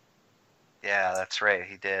 Yeah, that's right.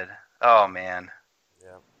 He did. Oh man.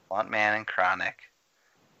 Yeah. Buttman and Chronic.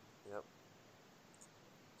 Yep.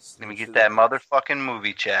 Let me get that motherfucking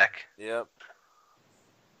movie check. Yep.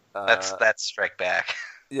 That's Strike Back.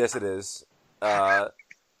 Yes, it is.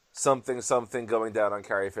 Something going down on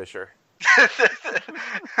Carrie Fisher.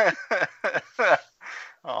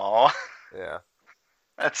 Oh. Yeah.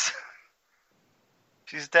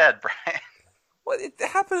 She's dead, Brian. What? It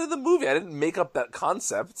happened in the movie. I didn't make up that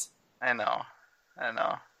concept. I know.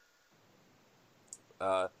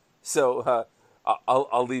 So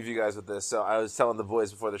I'll leave you guys with this. So I was telling the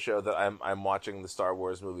boys before the show that I'm watching the Star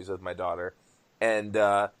Wars movies with my daughter, and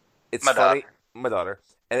it's funny. My daughter,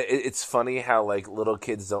 and it's funny how like little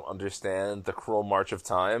kids don't understand the cruel march of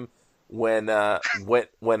time. When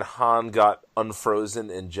Han got unfrozen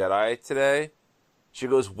in Jedi today, she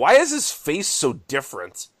goes, "Why is his face so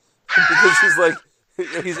different?" Because he's like,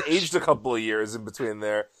 he's aged a couple of years in between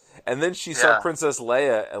there. And then she saw Princess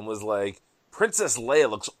Leia and was like, "Princess Leia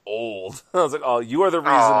looks old." I was like, "Oh, you are the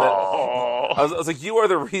reason that." I was like, "You are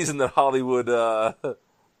the reason that Hollywood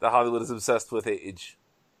is obsessed with age."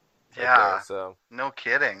 Yeah. Right, so no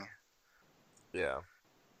kidding. Yeah.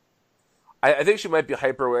 I think she might be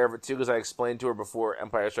hyper aware of it too, because I explained to her before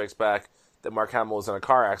Empire Strikes Back that Mark Hamill was in a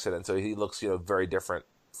car accident, so he looks very different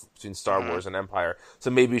between Star Wars and Empire. So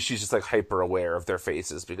maybe she's just like hyper aware of their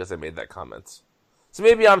faces because I made that comment. So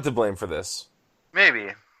maybe I'm to blame for this. Maybe.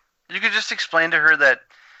 You could just explain to her that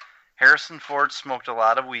Harrison Ford smoked a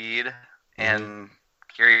lot of weed, and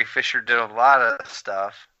Carrie Fisher did a lot of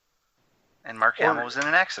stuff, and Mark Hamill was in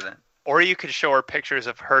an accident. Or you could show her pictures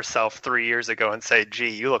of herself 3 years ago and say, "Gee,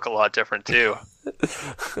 you look a lot different too."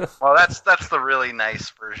 Well, that's the really nice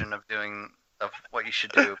version of what you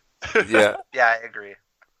should do. Yeah. Yeah, I agree.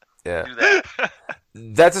 Yeah. Do that.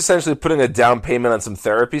 That's essentially putting a down payment on some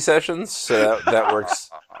therapy sessions, so that works.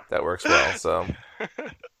 That works well. So,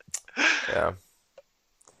 yeah.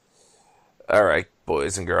 All right,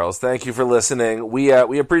 boys and girls, thank you for listening. We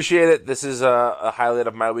appreciate it. This is a highlight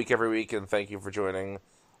of my week every week, and thank you for joining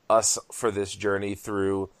us for this journey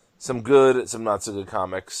through some good, some not so good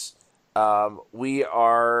comics. We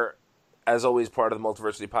are, as always, part of the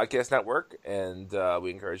Multiversity Podcast Network, and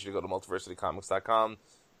we encourage you to go to multiversitycomics.com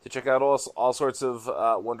to check out all sorts of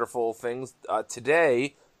wonderful things.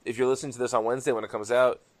 Today, if you're listening to this on Wednesday when it comes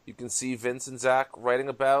out, you can see Vince and Zach writing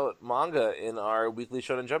about manga in our weekly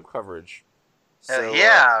Shonen Jump coverage. So,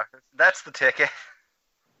 yeah, that's the ticket.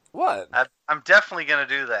 What? I'm definitely going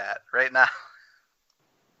to do that right now.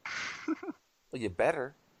 Well, you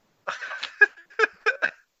better.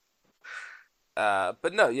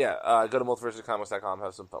 But no, yeah, go to multiversitycomics.com,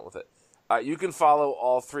 have some fun with it. You can follow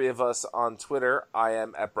all three of us on Twitter. I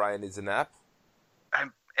am at Brian Needs a Nap.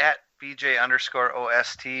 I'm at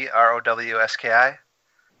BJ_OSTROWSKI.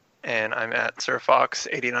 And I'm at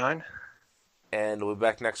SirFox89. And we'll be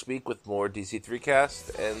back next week with more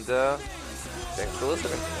DC3cast. And thanks for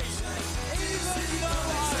listening.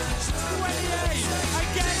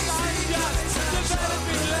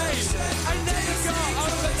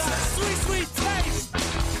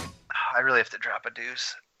 I really have to drop a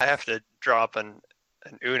deuce. I have to drop an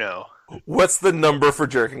Uno. What's the number for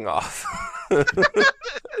jerking off?